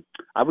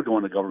 I would go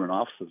into government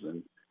offices,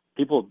 and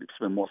people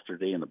spend most of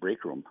their day in the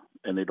break room,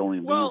 and they don't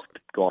even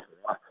go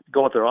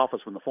out their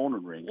office when the phone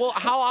would ring. Well,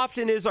 how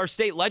often is our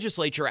state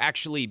legislature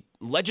actually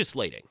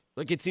legislating?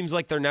 Like, it seems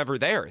like they're never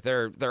there.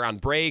 They're on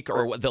break,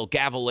 or they'll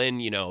gavel in,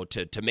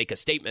 to make a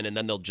statement, and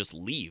then they'll just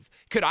leave.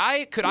 Could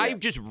I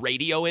just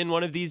radio in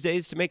one of these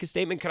days to make a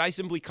statement? Could I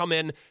simply come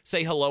in,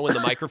 say hello in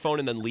the microphone,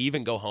 and then leave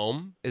and go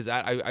home? Is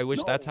that? I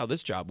wish that's how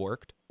this job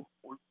worked.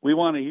 We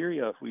want to hear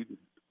you.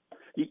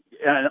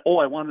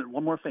 I wanted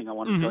one more thing. I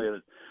want to tell you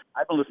that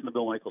I've been listening to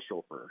Bill Michaels'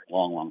 show for a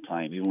long, long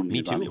time, even when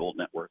he was on the old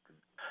network.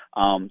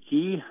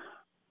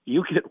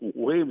 You get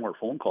way more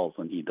phone calls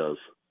than he does,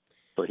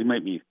 so he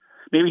might be.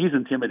 Maybe he's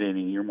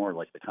intimidating. You're more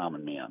like the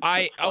common man.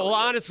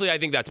 Honestly, I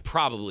think that's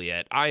probably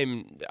it.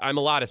 I'm a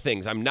lot of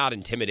things. I'm not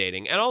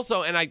intimidating, and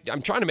also,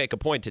 I'm trying to make a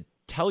point to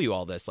tell you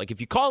all this. Like,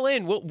 if you call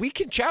in, we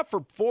can chat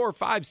for 4,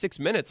 5, 6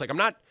 minutes. Like, I'm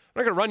not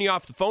going to run you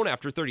off the phone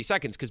after 30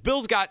 seconds because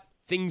Bill's got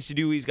things to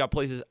do. He's got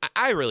places.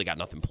 I really got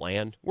nothing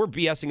planned. We're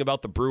BSing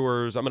about the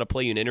Brewers. I'm going to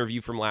play you an interview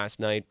from last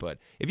night. But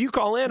if you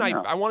call in,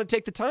 I want to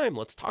take the time.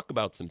 Let's talk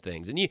about some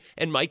things.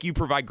 And Mike, you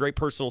provide great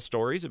personal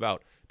stories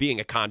about being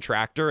a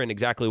contractor and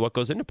exactly what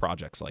goes into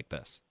projects like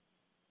this.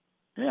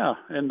 Yeah,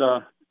 and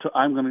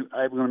I'm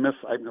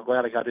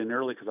glad I got in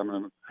early because I'm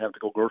going to have to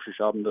go grocery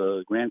shopping.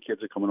 The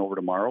grandkids are coming over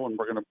tomorrow, and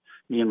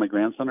me and my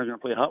grandson are going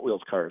to play Hot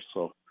Wheels cars.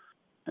 So,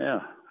 yeah.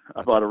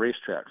 I bought a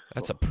racetrack. So.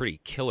 That's a pretty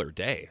killer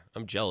day.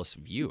 I'm jealous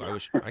of you. I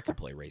wish I could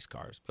play race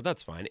cars, but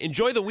that's fine.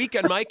 Enjoy the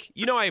weekend, Mike.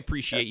 I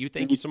appreciate you.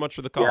 Thank you so much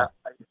for the call. Yeah,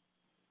 I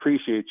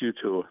appreciate you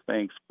too.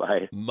 Thanks.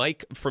 Bye.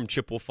 Mike from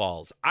Chippewa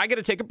Falls. I got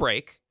to take a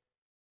break.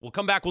 We'll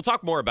come back. We'll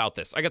talk more about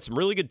this. I got some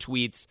really good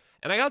tweets,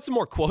 and I got some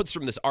more quotes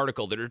from this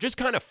article that are just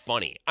kind of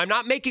funny. I'm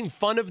not making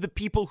fun of the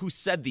people who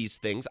said these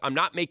things. I'm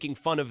not making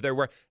fun of their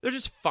work. They're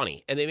just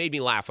funny, and they made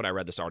me laugh when I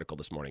read this article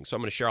this morning. So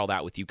I'm going to share all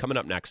that with you coming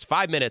up next.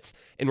 5 minutes,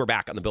 and we're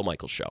back on The Bill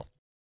Michaels Show.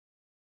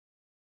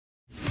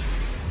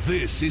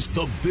 This is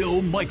The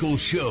Bill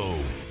Michaels Show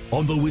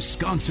on the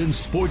Wisconsin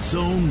Sports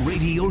Zone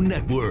Radio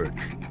Network.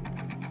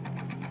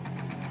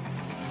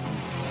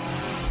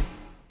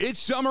 It's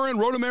summer and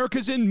Road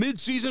America's in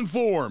mid-season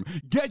form.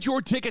 Get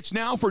your tickets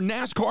now for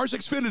NASCAR's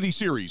Xfinity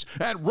Series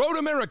at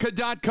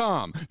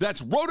roadamerica.com.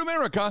 That's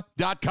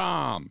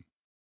roadamerica.com.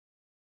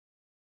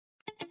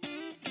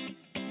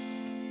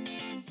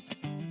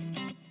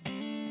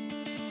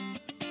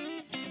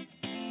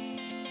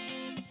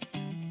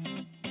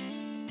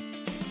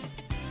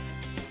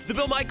 It's the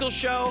Bill Michaels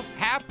Show.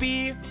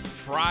 Happy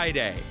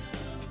Friday.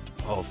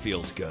 Oh,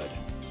 feels good.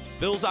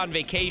 Bill's on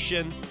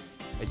vacation.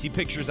 I see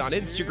pictures on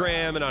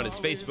Instagram and on his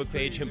Facebook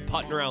page, him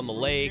putting around the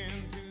lake,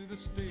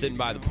 sitting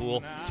by the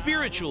pool.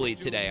 Spiritually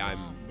today,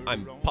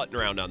 I'm putting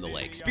around on the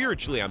lake.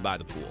 Spiritually, I'm by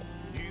the pool.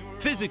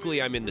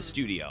 Physically, I'm in the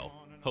studio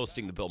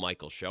hosting the Bill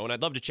Michaels Show, and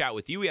I'd love to chat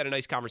with you. We had a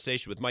nice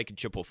conversation with Mike in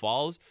Chippewa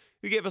Falls,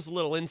 who gave us a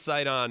little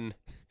insight on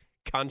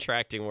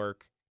contracting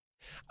work.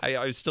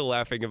 I was still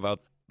laughing about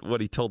what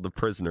he told the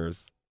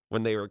prisoners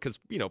when they were, because,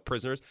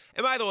 prisoners.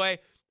 And by the way,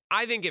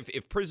 I think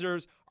if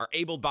prisoners are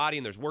able-bodied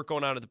and there's work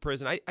going on at the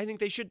prison, I think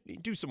they should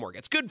do some work.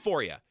 It's good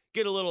for you.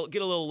 Get a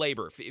little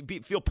labor.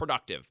 Feel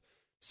productive.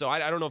 So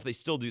I don't know if they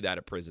still do that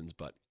at prisons,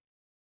 but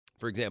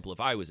for example, if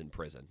I was in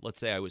prison, let's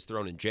say I was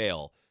thrown in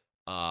jail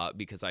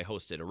because I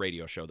hosted a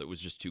radio show that was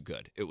just too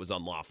good. It was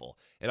unlawful,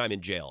 and I'm in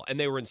jail, and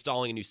they were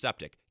installing a new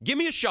septic. Give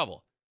me a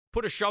shovel.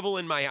 Put a shovel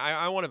in my.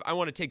 I want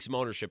to take some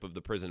ownership of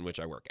the prison in which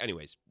I work.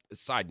 Anyways,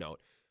 side note,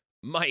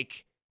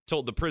 Mike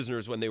told the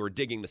prisoners when they were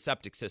digging the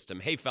septic system,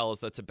 "Hey fellas,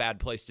 that's a bad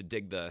place to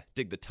dig the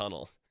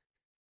tunnel."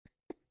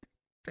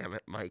 Damn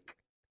it, Mike.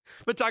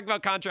 But talk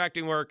about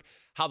contracting work,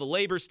 how the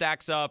labor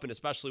stacks up, and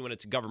especially when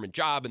it's a government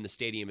job and the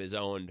stadium is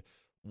owned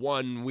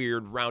one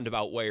weird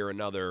roundabout way or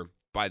another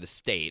by the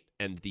state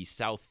and the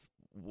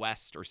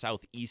Southwest or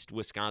Southeast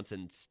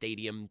Wisconsin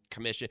Stadium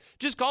Commission.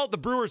 Just call it the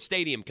Brewers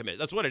Stadium Commission.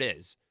 That's what it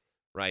is,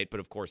 right? But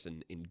of course,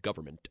 in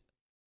government,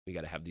 we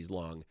got to have these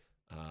long,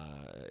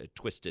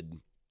 twisted,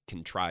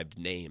 contrived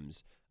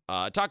names.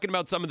 Talking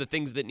about some of the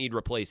things that need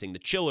replacing: the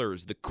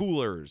chillers, the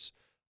coolers,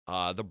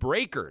 the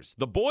breakers,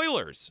 the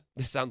boilers.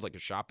 This sounds like a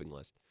shopping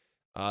list.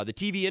 The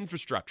TV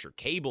infrastructure,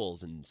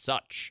 cables and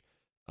such.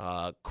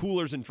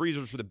 Coolers and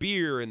freezers for the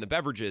beer and the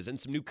beverages,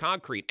 and some new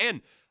concrete.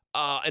 And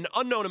an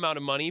unknown amount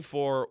of money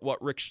for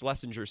what Rick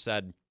Schlesinger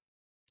said,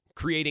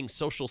 creating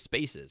social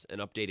spaces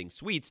and updating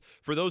suites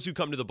for those who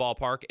come to the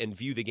ballpark and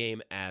view the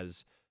game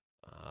as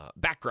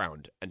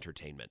background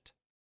entertainment.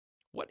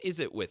 What is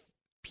it with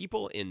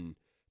people in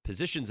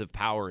positions of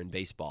power in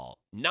baseball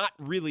not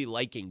really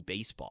liking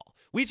baseball?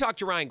 We talked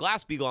to Ryan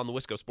Glassbeagle on the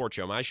Wisco Sports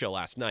Show, my show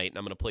last night, and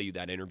I'm going to play you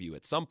that interview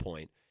at some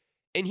point.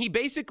 And he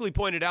basically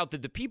pointed out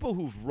that the people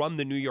who've run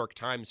the New York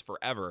Times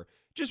forever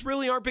just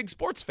really aren't big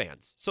sports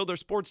fans. So their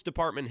sports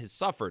department has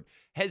suffered.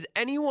 Has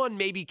anyone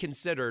maybe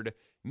considered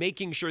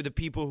making sure the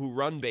people who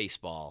run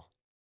baseball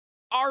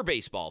are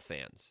baseball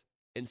fans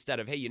instead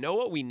of, hey, you know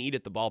what we need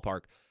at the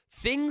ballpark?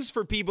 Things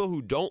for people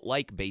who don't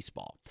like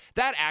baseball.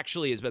 That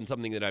actually has been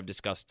something that I've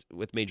discussed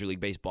with Major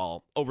League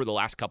Baseball over the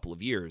last couple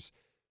of years.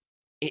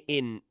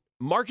 In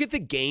market the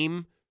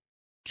game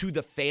to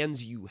the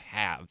fans you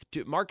have.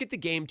 To market the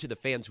game to the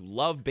fans who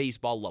love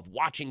baseball, love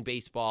watching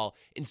baseball,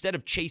 instead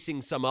of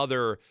chasing some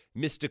other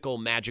mystical,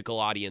 magical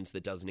audience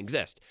that doesn't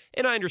exist.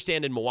 And I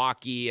understand in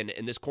Milwaukee and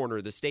in this corner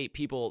of the state,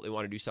 people, they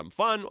want to do something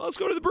fun. Well, let's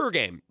go to the Brewer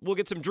game. We'll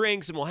get some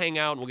drinks and we'll hang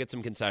out and we'll get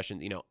some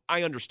concessions. You know,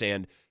 I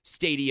understand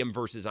stadium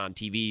versus on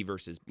TV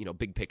versus, you know,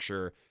 big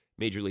picture,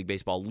 Major League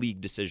Baseball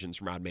league decisions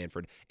from Rob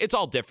Manfred. It's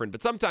all different,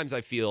 but sometimes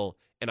I feel,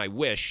 and I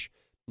wish,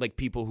 like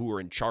people who are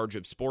in charge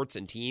of sports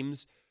and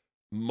teams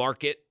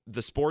market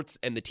the sports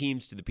and the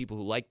teams to the people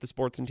who like the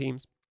sports and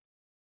teams,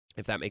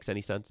 if that makes any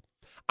sense.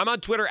 I'm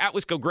on Twitter at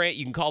Wisco Grant.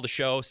 You can call the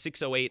show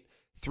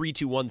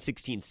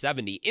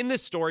 608-321-1670. In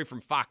this story from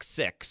Fox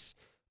 6,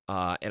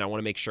 and I want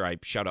to make sure I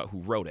shout out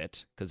who wrote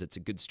it because it's a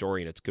good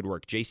story and it's good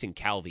work. Jason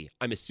Calvi.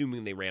 I'm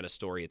assuming they ran a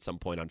story at some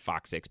point on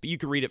Fox 6, but you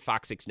can read it at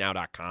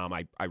fox6now.com.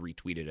 I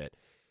retweeted it.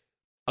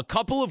 A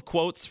couple of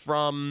quotes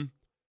from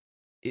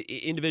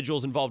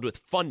individuals involved with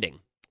funding,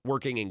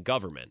 working in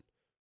government.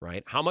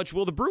 Right? How much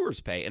will the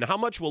Brewers pay? And how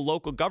much will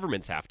local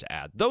governments have to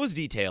add? Those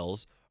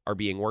details are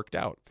being worked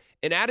out.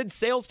 An added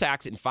sales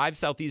tax in 5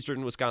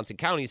 southeastern Wisconsin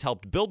counties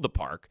helped build the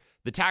park.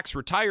 The tax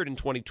retired in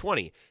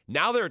 2020.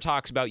 Now there are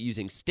talks about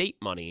using state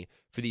money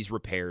for these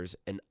repairs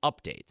and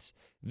updates.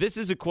 This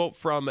is a quote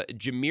from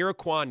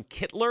Jamiroquai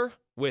Kittler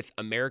with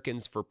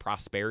Americans for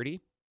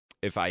Prosperity.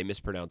 If I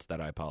mispronounced that,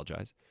 I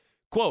apologize.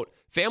 Quote,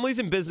 families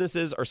and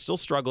businesses are still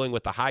struggling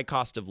with the high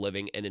cost of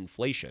living and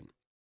inflation.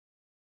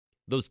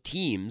 Those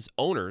teams,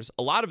 owners,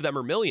 a lot of them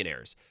are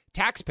millionaires.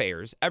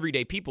 Taxpayers,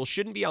 everyday people,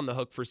 shouldn't be on the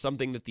hook for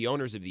something that the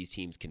owners of these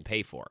teams can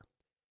pay for.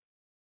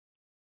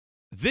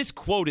 This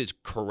quote is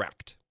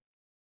correct,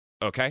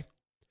 okay?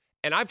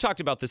 And I've talked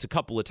about this a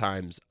couple of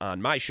times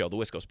on my show, the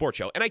Wisco Sports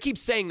Show, and I keep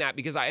saying that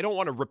because I don't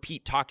want to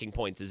repeat talking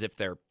points as if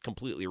they're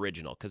completely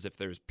original, because if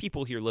there's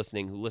people here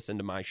listening who listen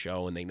to my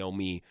show and they know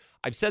me,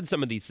 I've said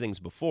some of these things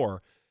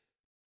before.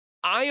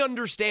 I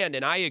understand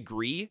and I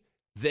agree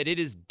that it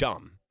is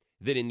dumb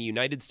that in the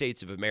United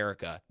States of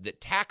America,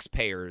 that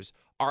taxpayers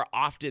are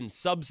often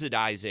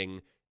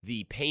subsidizing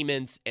the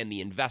payments and the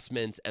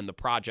investments and the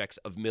projects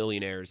of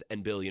millionaires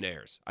and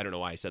billionaires. I don't know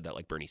why I said that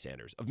like Bernie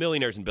Sanders. Of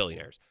millionaires and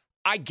billionaires.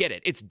 I get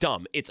it. It's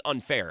dumb. It's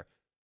unfair.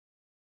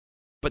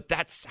 But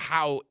that's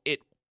how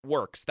it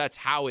works. That's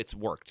how it's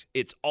worked.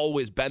 It's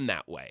always been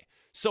that way.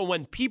 So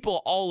when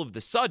people all of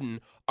the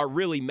sudden are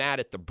really mad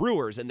at the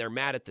Brewers and they're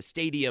mad at the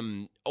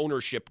stadium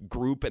ownership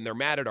group and they're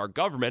mad at our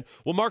government,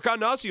 well, Mark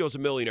Ignasio's a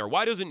millionaire.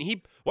 Why doesn't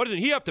he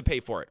have to pay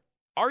for it?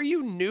 Are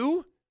you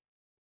new?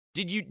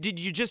 Did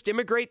you just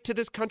immigrate to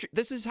this country?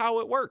 This is how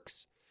it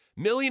works.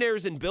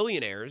 Millionaires and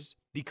billionaires,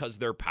 because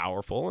they're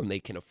powerful and they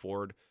can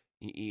afford,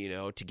 you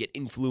know, to get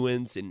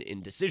influence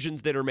in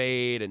decisions that are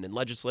made and in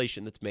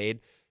legislation that's made,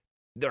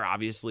 they're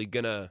obviously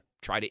going to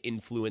try to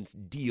influence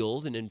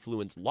deals and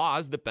influence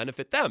laws that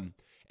benefit them.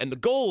 And the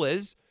goal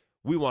is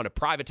we want to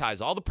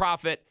privatize all the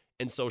profit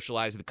and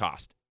socialize the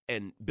cost.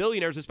 And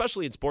billionaires,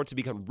 especially in sports, have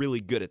become really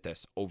good at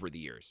this over the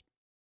years.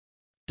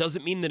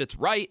 Doesn't mean that it's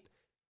right.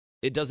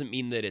 It doesn't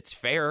mean that it's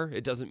fair.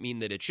 It doesn't mean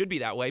that it should be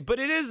that way, but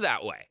it is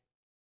that way.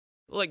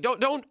 Like,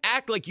 don't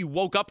act like you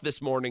woke up this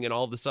morning and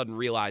all of a sudden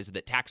realized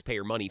that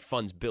taxpayer money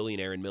funds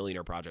billionaire and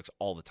millionaire projects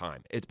all the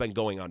time. It's been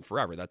going on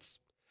forever. It's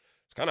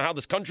kind of how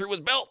this country was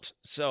built.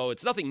 So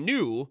it's nothing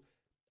new.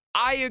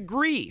 I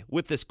agree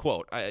with this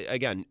quote.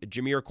 Again,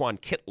 Jamiroquai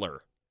Kittler.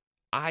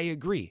 I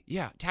agree.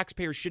 Yeah,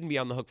 taxpayers shouldn't be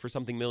on the hook for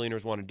something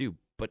millionaires want to do,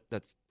 but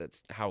that's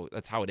how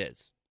it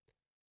is.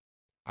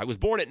 I was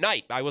born at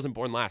night. I wasn't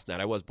born last night.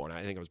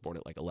 I think I was born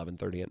at like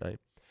 11:30 at night.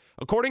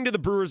 According to the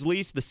Brewers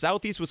lease, the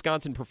Southeast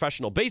Wisconsin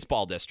Professional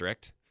Baseball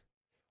District,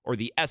 or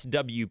the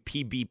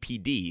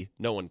SWPBPD,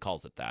 no one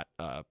calls it that,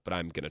 but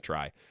I'm going to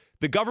try,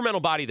 the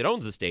governmental body that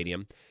owns the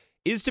stadium,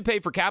 is to pay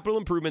for capital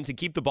improvements and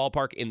keep the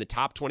ballpark in the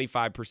top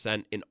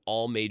 25% in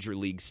all major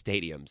league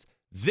stadiums.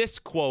 This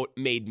quote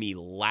made me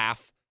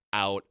laugh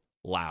out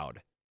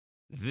loud.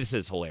 This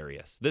is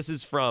hilarious. This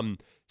is from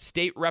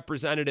State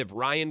Representative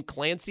Ryan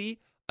Clancy,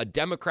 a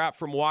Democrat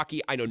from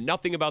Milwaukee. I know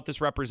nothing about this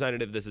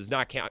representative. This is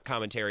not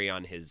commentary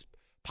on his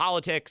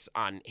politics,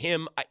 on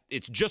him.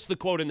 It's just the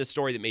quote in the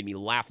story that made me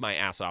laugh my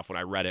ass off when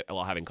I read it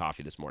while having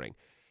coffee this morning.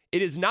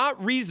 It is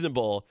not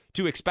reasonable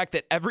to expect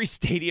that every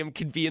stadium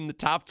can be in the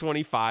top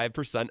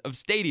 25% of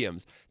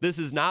stadiums. This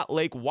is not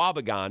Lake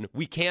Wabagon.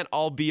 We can't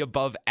all be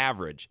above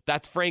average.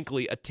 That's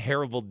frankly a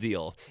terrible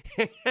deal.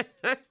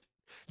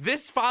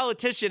 This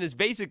politician is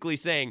basically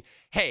saying,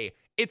 hey,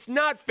 it's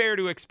not fair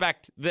to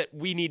expect that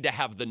we need to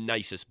have the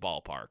nicest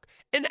ballpark.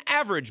 An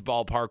average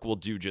ballpark will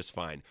do just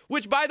fine,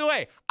 which, by the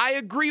way, I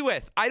agree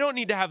with. I don't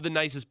need to have the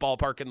nicest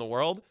ballpark in the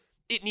world.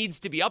 It needs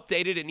to be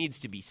updated. It needs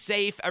to be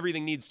safe.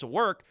 Everything needs to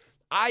work.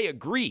 I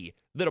agree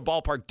that a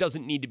ballpark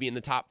doesn't need to be in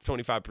the top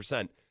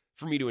 25%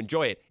 for me to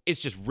enjoy it. It's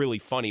just really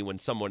funny when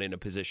someone in a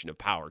position of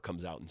power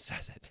comes out and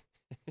says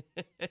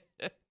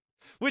it.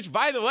 Which,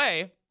 by the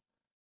way,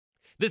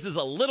 this is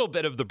a little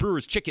bit of the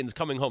Brewers' chickens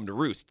coming home to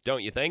roost,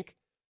 don't you think?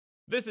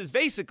 This is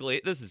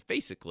basically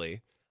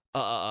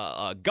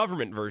a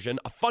government version,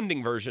 a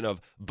funding version of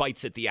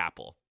bites at the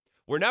apple.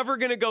 We're never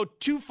going to go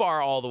too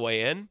far all the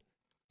way in.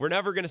 We're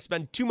never going to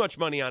spend too much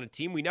money on a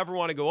team. We never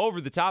want to go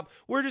over the top.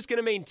 We're just going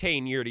to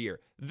maintain year to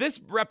year.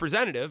 This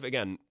representative,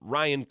 again,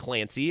 Ryan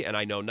Clancy, and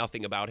I know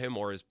nothing about him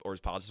or his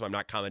politics, so I'm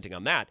not commenting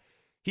on that.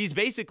 He's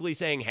basically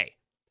saying, hey,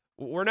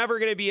 we're never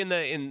going to be in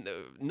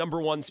the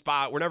number one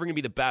spot. We're never going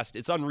to be the best.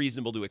 It's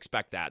unreasonable to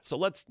expect that. So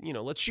let's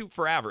shoot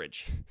for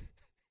average.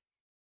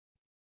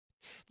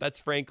 That's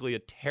frankly a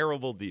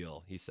terrible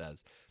deal, he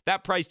says.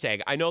 That price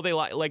tag, I know they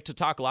like to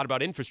talk a lot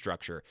about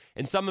infrastructure,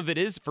 and some of it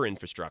is for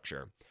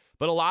infrastructure.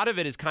 But a lot of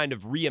it is kind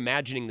of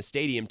reimagining the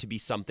stadium to be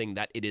something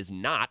that it is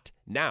not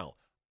now.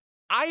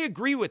 I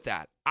agree with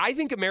that. I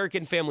think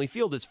American Family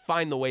Field is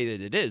fine the way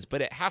that it is,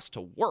 but it has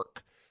to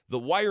work. The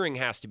wiring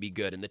has to be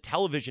good, and the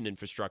television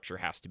infrastructure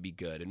has to be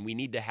good, and we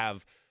need to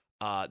have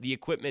the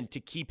equipment to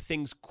keep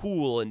things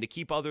cool and to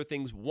keep other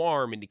things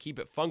warm and to keep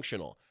it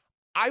functional.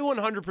 I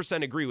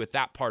 100% agree with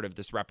that part of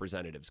this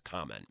representative's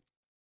comment.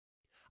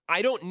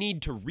 I don't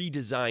need to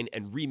redesign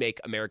and remake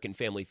American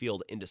Family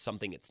Field into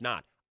something it's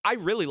not. I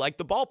really like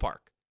the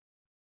ballpark.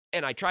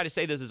 And I try to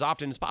say this as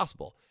often as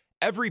possible.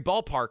 Every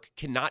ballpark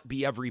cannot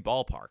be every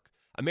ballpark.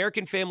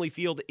 American Family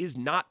Field is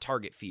not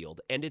Target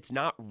Field, and it's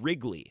not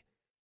Wrigley,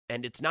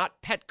 and it's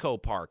not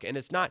Petco Park, and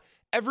it's not.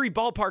 Every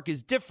ballpark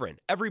is different.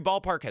 Every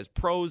ballpark has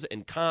pros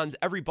and cons.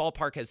 Every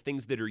ballpark has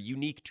things that are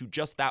unique to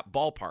just that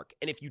ballpark.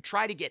 And if you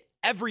try to get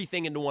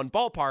everything into one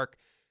ballpark,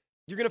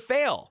 you're going to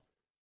fail,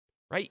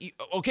 right?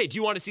 Okay, do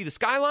you want to see the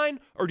skyline,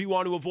 or do you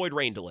want to avoid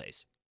rain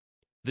delays?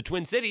 The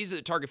Twin Cities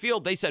at Target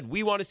Field, they said,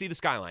 we want to see the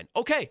skyline.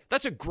 Okay,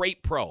 that's a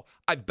great pro.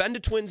 I've been to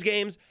Twins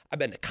games. I've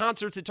been to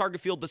concerts at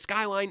Target Field. The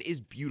skyline is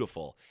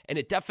beautiful, and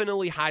it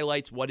definitely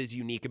highlights what is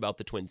unique about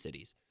the Twin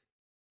Cities.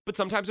 But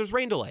sometimes there's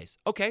rain delays.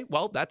 Okay,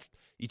 well,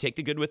 you take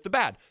the good with the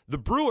bad. The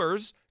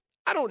Brewers,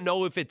 I don't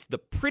know if it's the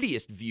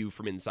prettiest view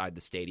from inside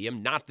the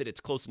stadium, not that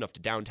it's close enough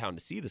to downtown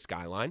to see the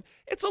skyline.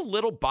 It's a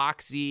little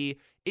boxy.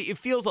 It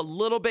feels a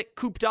little bit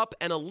cooped up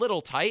and a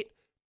little tight,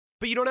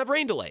 but you don't have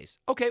rain delays.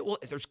 Okay, well,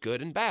 there's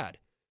good and bad.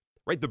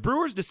 Right, the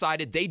Brewers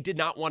decided they did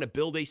not want to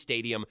build a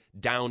stadium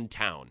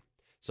downtown.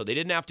 So they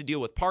didn't have to deal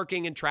with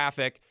parking and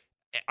traffic.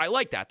 I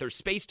like that. There's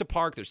space to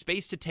park. There's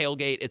space to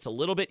tailgate. It's a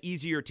little bit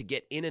easier to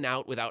get in and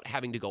out without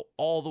having to go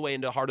all the way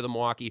into the heart of the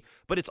Milwaukee.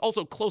 But it's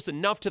also close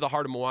enough to the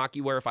heart of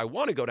Milwaukee where if I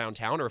want to go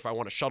downtown or if I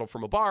want to shuttle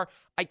from a bar,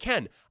 I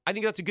can. I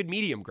think that's a good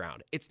medium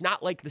ground. It's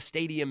not like the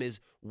stadium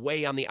is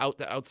way on the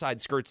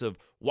outside skirts of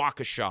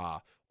Waukesha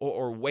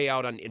or way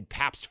out in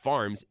Pabst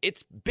Farms.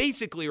 It's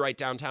basically right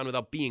downtown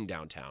without being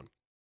downtown.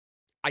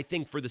 I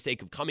think for the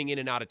sake of coming in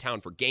and out of town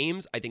for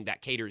games, I think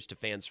that caters to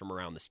fans from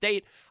around the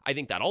state. I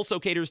think that also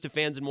caters to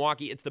fans in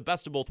Milwaukee. It's the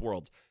best of both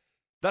worlds.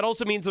 That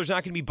also means there's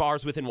not going to be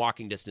bars within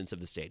walking distance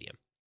of the stadium.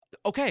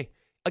 Okay,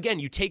 again,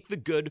 you take the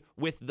good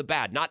with the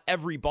bad. Not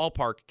every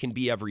ballpark can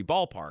be every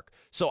ballpark.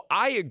 So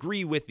I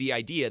agree with the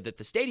idea that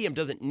the stadium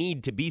doesn't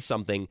need to be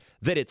something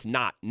that it's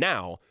not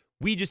now.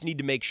 We just need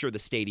to make sure the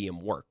stadium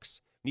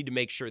works. We need to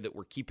make sure that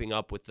we're keeping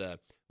up with the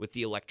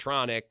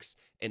electronics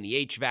and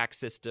the HVAC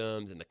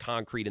systems and the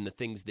concrete and the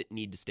things that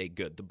need to stay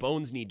good. The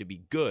bones need to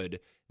be good.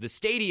 The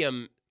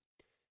stadium,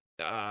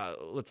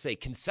 let's say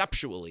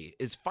conceptually,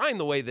 is fine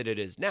the way that it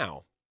is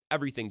now.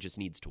 Everything just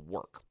needs to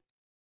work.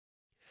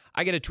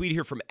 I get a tweet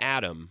here from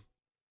Adam.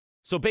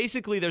 So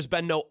basically, there's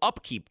been no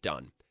upkeep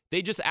done.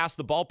 They just asked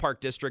the ballpark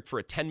district for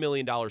a $10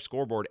 million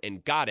scoreboard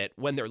and got it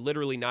when they're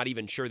literally not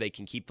even sure they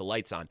can keep the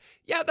lights on.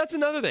 Yeah, that's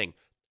another thing.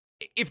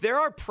 If there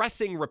are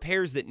pressing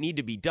repairs that need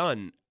to be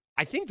done,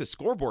 I think the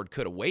scoreboard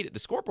could have waited. The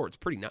scoreboard's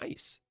pretty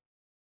nice.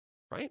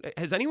 right?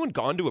 Has anyone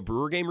gone to a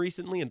Brewer game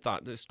recently and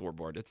thought, this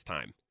scoreboard, it's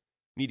time.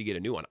 Need to get a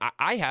new one?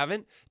 I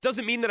haven't.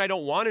 Doesn't mean that I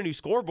don't want a new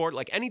scoreboard.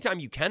 Like, anytime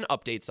you can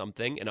update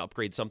something and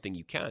upgrade something,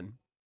 you can.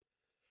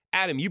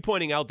 Adam, you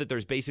pointing out that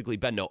there's basically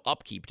been no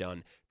upkeep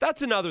done.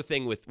 That's another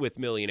thing with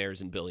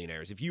millionaires and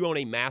billionaires. If you own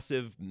a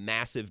massive,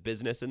 massive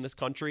business in this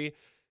country,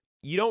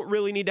 you don't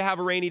really need to have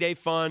a rainy day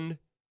fund.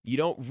 You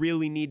don't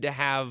really need to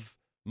have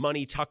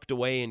money tucked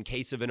away in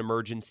case of an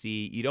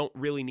emergency. You don't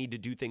really need to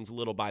do things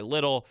little by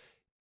little.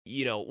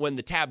 You know, when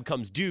the tab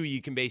comes due,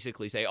 you can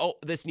basically say, oh,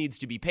 this needs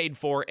to be paid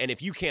for. And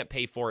if you can't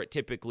pay for it,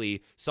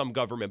 typically some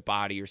government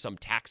body or some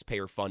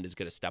taxpayer fund is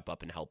going to step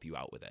up and help you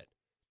out with it.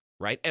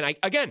 Right. And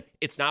again,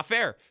 it's not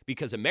fair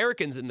because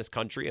Americans in this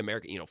country,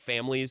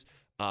 families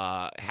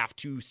have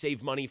to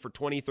save money for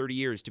 20, 30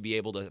 years to be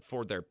able to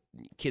afford their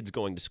kids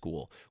going to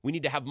school. We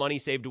need to have money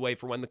saved away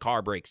for when the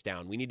car breaks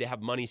down. We need to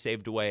have money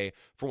saved away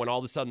for when all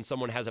of a sudden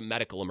someone has a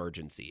medical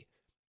emergency.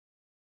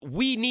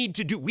 We need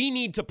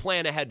to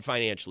plan ahead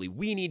financially.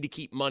 We need to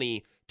keep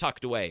money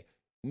tucked away.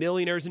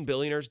 Millionaires and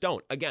billionaires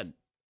don't. Again,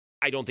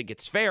 I don't think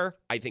it's fair.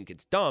 I think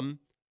it's dumb.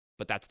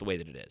 But that's the way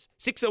that it is.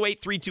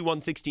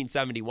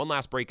 608-321-1670. One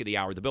last break of the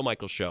hour. The Bill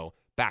Michaels Show.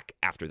 Back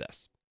after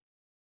this.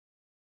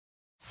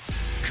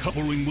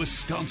 Covering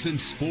Wisconsin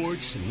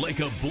sports like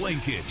a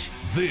blanket.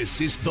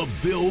 This is the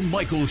Bill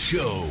Michaels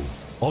Show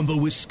on the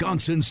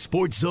Wisconsin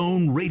Sports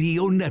Zone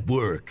Radio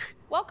Network.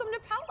 Welcome to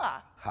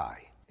Pella.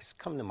 Hi. It's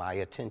come to my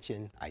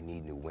attention I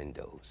need new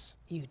windows.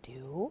 You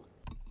do?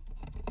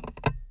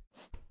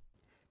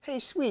 Hey,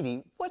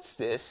 sweetie, what's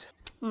this?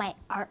 My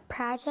art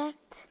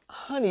project?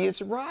 Honey,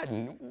 it's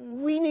rotten.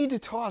 We need to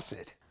toss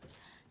it.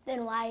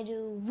 Then why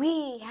do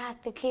we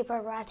have to keep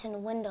our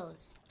rotten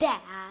windows,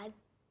 Dad?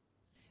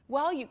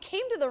 Well, you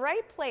came to the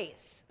right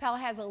place. Pella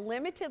has a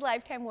limited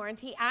lifetime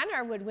warranty on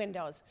our wood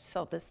windows,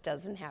 so this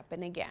doesn't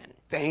happen again.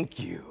 Thank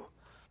you.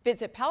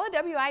 Visit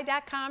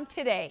PellaWI.com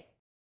today.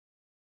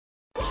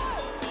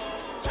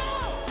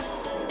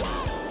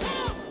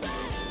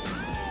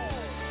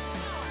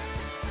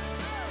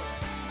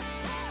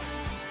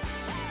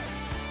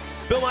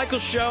 Bill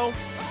Michaels Show.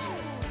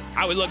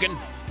 How we looking?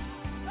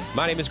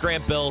 My name is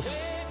Grant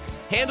Bills.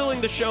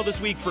 Handling the show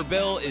this week for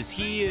Bill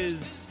he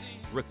is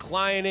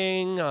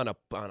reclining on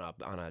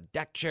a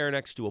deck chair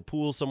next to a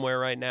pool somewhere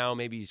right now.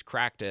 Maybe he's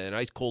cracked an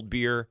ice cold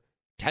beer.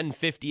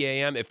 10:50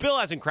 a.m. If Bill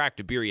hasn't cracked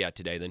a beer yet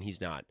today, then he's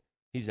not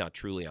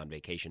truly on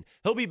vacation.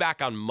 He'll be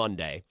back on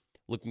Monday.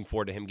 Looking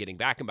forward to him getting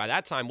back, and by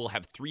that time we'll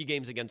have 3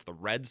 games against the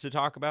Reds to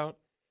talk about.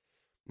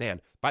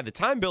 Man, by the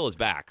time Bill is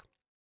back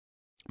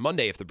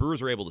Monday, if the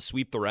Brewers are able to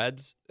sweep the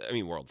Reds,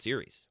 World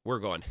Series, we're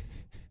going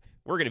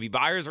to be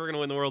buyers. We're going to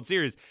win the World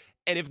Series.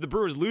 And if the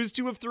Brewers lose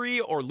 2 of 3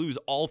 or lose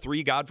all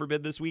 3, God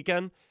forbid, this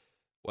weekend,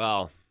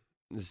 well,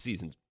 the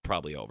season's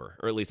probably over,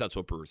 or at least that's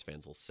what Brewers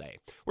fans will say.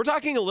 We're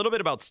talking a little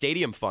bit about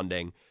stadium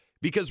funding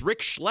because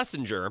Rick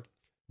Schlesinger,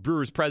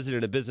 Brewers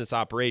president of business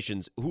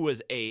operations, who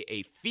was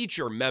a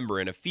feature member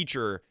and a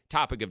feature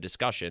topic of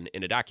discussion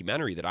in a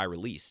documentary that I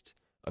released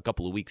a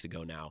couple of weeks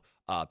ago now,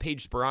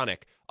 Paige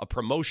Sporonic, a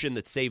promotion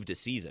that saved a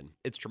season.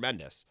 It's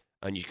tremendous.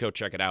 And you can go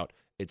check it out.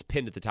 It's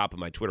pinned at the top of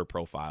my Twitter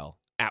profile,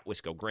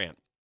 @WiscoGrant.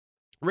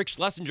 Rick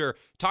Schlesinger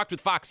talked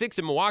with Fox 6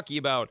 in Milwaukee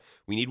about,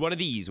 we need one of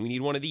these, we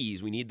need one of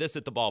these, we need this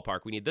at the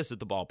ballpark, we need this at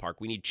the ballpark,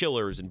 we need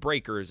chillers and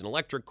breakers and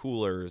electric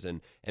coolers,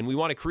 and we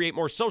want to create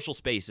more social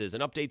spaces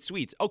and update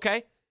suites.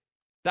 Okay,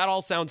 that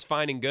all sounds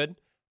fine and good.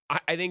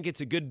 I think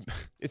it's a good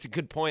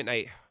point.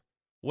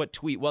 What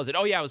tweet was it?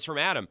 Oh, yeah, it was from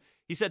Adam.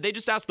 He said they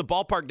just asked the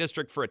ballpark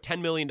district for a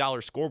 $10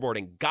 million scoreboard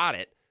and got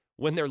it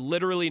when they're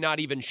literally not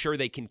even sure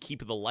they can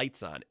keep the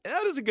lights on.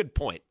 That is a good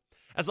point.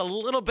 As a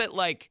little bit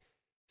like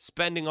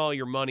spending all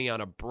your money on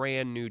a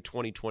brand new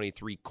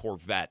 2023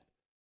 Corvette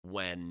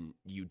when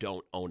you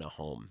don't own a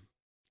home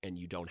and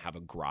you don't have a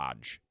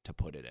garage to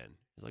put it in.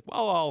 He's like,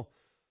 well,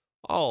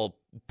 I'll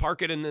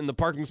park it in the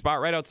parking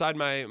spot right outside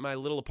my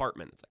little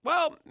apartment. It's like,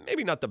 well,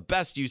 maybe not the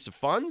best use of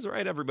funds,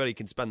 right? Everybody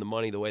can spend the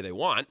money the way they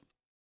want.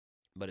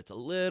 But it's a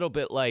little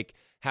bit like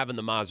having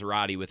the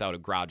Maserati without a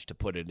garage to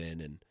put it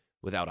in and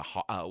without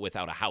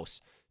a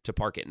house to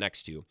park it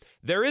next to.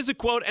 There is a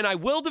quote, and I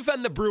will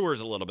defend the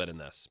Brewers a little bit in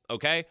this,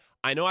 okay?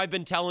 I know I've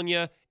been telling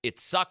you it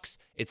sucks.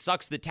 It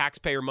sucks that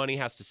taxpayer money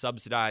has to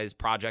subsidize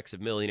projects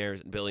of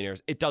millionaires and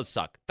billionaires. It does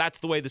suck.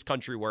 That's the way this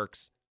country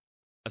works.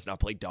 Let's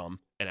not play dumb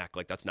and act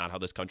like that's not how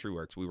this country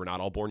works. We were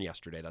not all born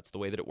yesterday. That's the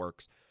way that it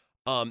works.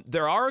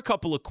 There are a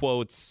couple of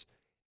quotes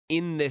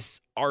in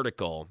this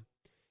article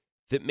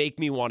that make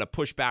me want to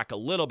push back a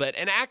little bit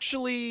and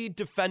actually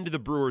defend the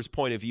Brewers'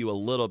 point of view a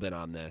little bit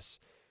on this.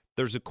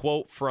 There's a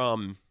quote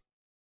from,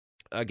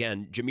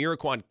 again,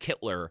 Jamiroquai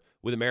Kittler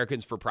with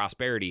Americans for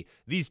Prosperity.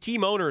 These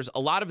team owners, a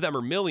lot of them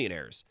are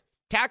millionaires.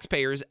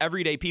 Taxpayers,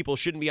 everyday people,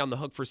 shouldn't be on the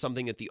hook for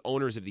something that the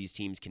owners of these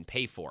teams can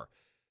pay for.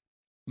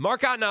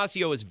 Mark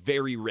Attanasio is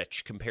very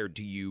rich compared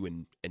to you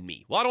and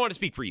me. Well, I don't want to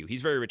speak for you.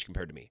 He's very rich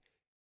compared to me.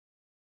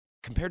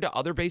 Compared to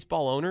other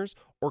baseball owners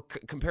or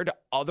compared to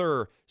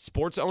other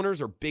sports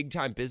owners or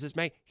big-time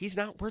businessmen, he's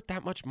not worth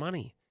that much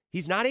money.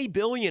 He's not a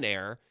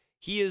billionaire.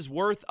 he is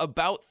worth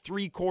about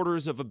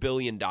 $750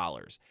 million.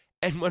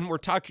 And when we're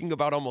talking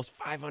about almost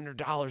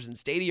 $500 in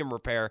stadium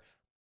repair,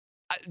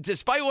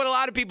 despite what a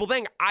lot of people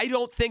think, I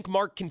don't think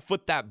Mark can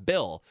foot that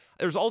bill.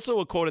 There's also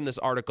a quote in this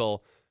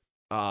article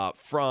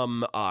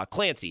from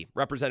Clancy,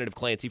 Representative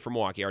Clancy from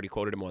Milwaukee. I already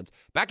quoted him once.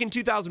 Back in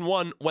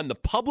 2001, when the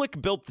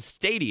public built the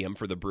stadium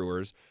for the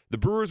Brewers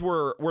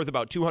were worth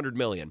about $200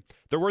 million.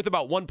 They're worth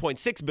about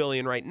 $1.6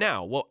 billion right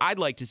now. What I'd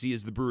like to see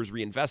is the Brewers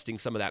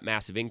reinvesting some of that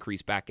massive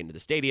increase back into the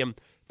stadium,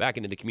 back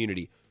into the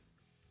community.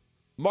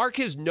 Mark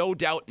has no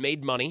doubt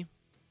made money.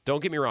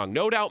 Don't get me wrong.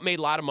 No doubt made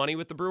a lot of money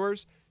with the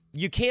Brewers.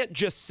 You can't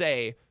just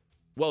say,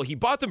 well, he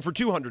bought them for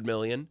 $200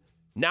 million.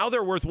 Now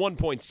they're worth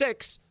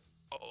 $1.6.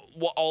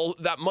 Well, all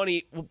that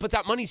money, but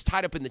that money's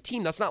tied up in the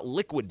team. That's not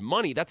liquid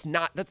money. That's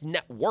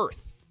net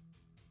worth.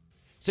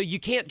 So you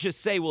can't just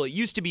say, well, it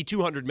used to be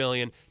 $200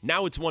 million.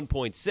 Now it's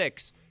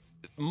 1.6.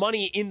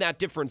 Money in that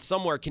difference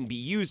somewhere can be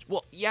used.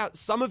 Well, yeah,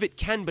 some of it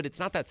can, but it's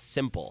not that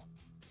simple,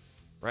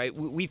 right?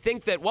 We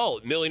think that,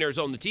 well, millionaires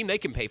own the team. They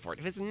can pay for it.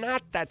 If it's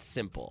not that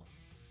simple,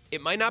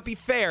 it might not be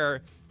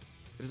fair,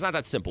 but it's not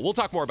that simple. We'll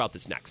talk more about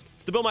this next.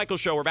 It's the Bill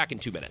Michaels Show. We're back in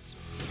 2 minutes.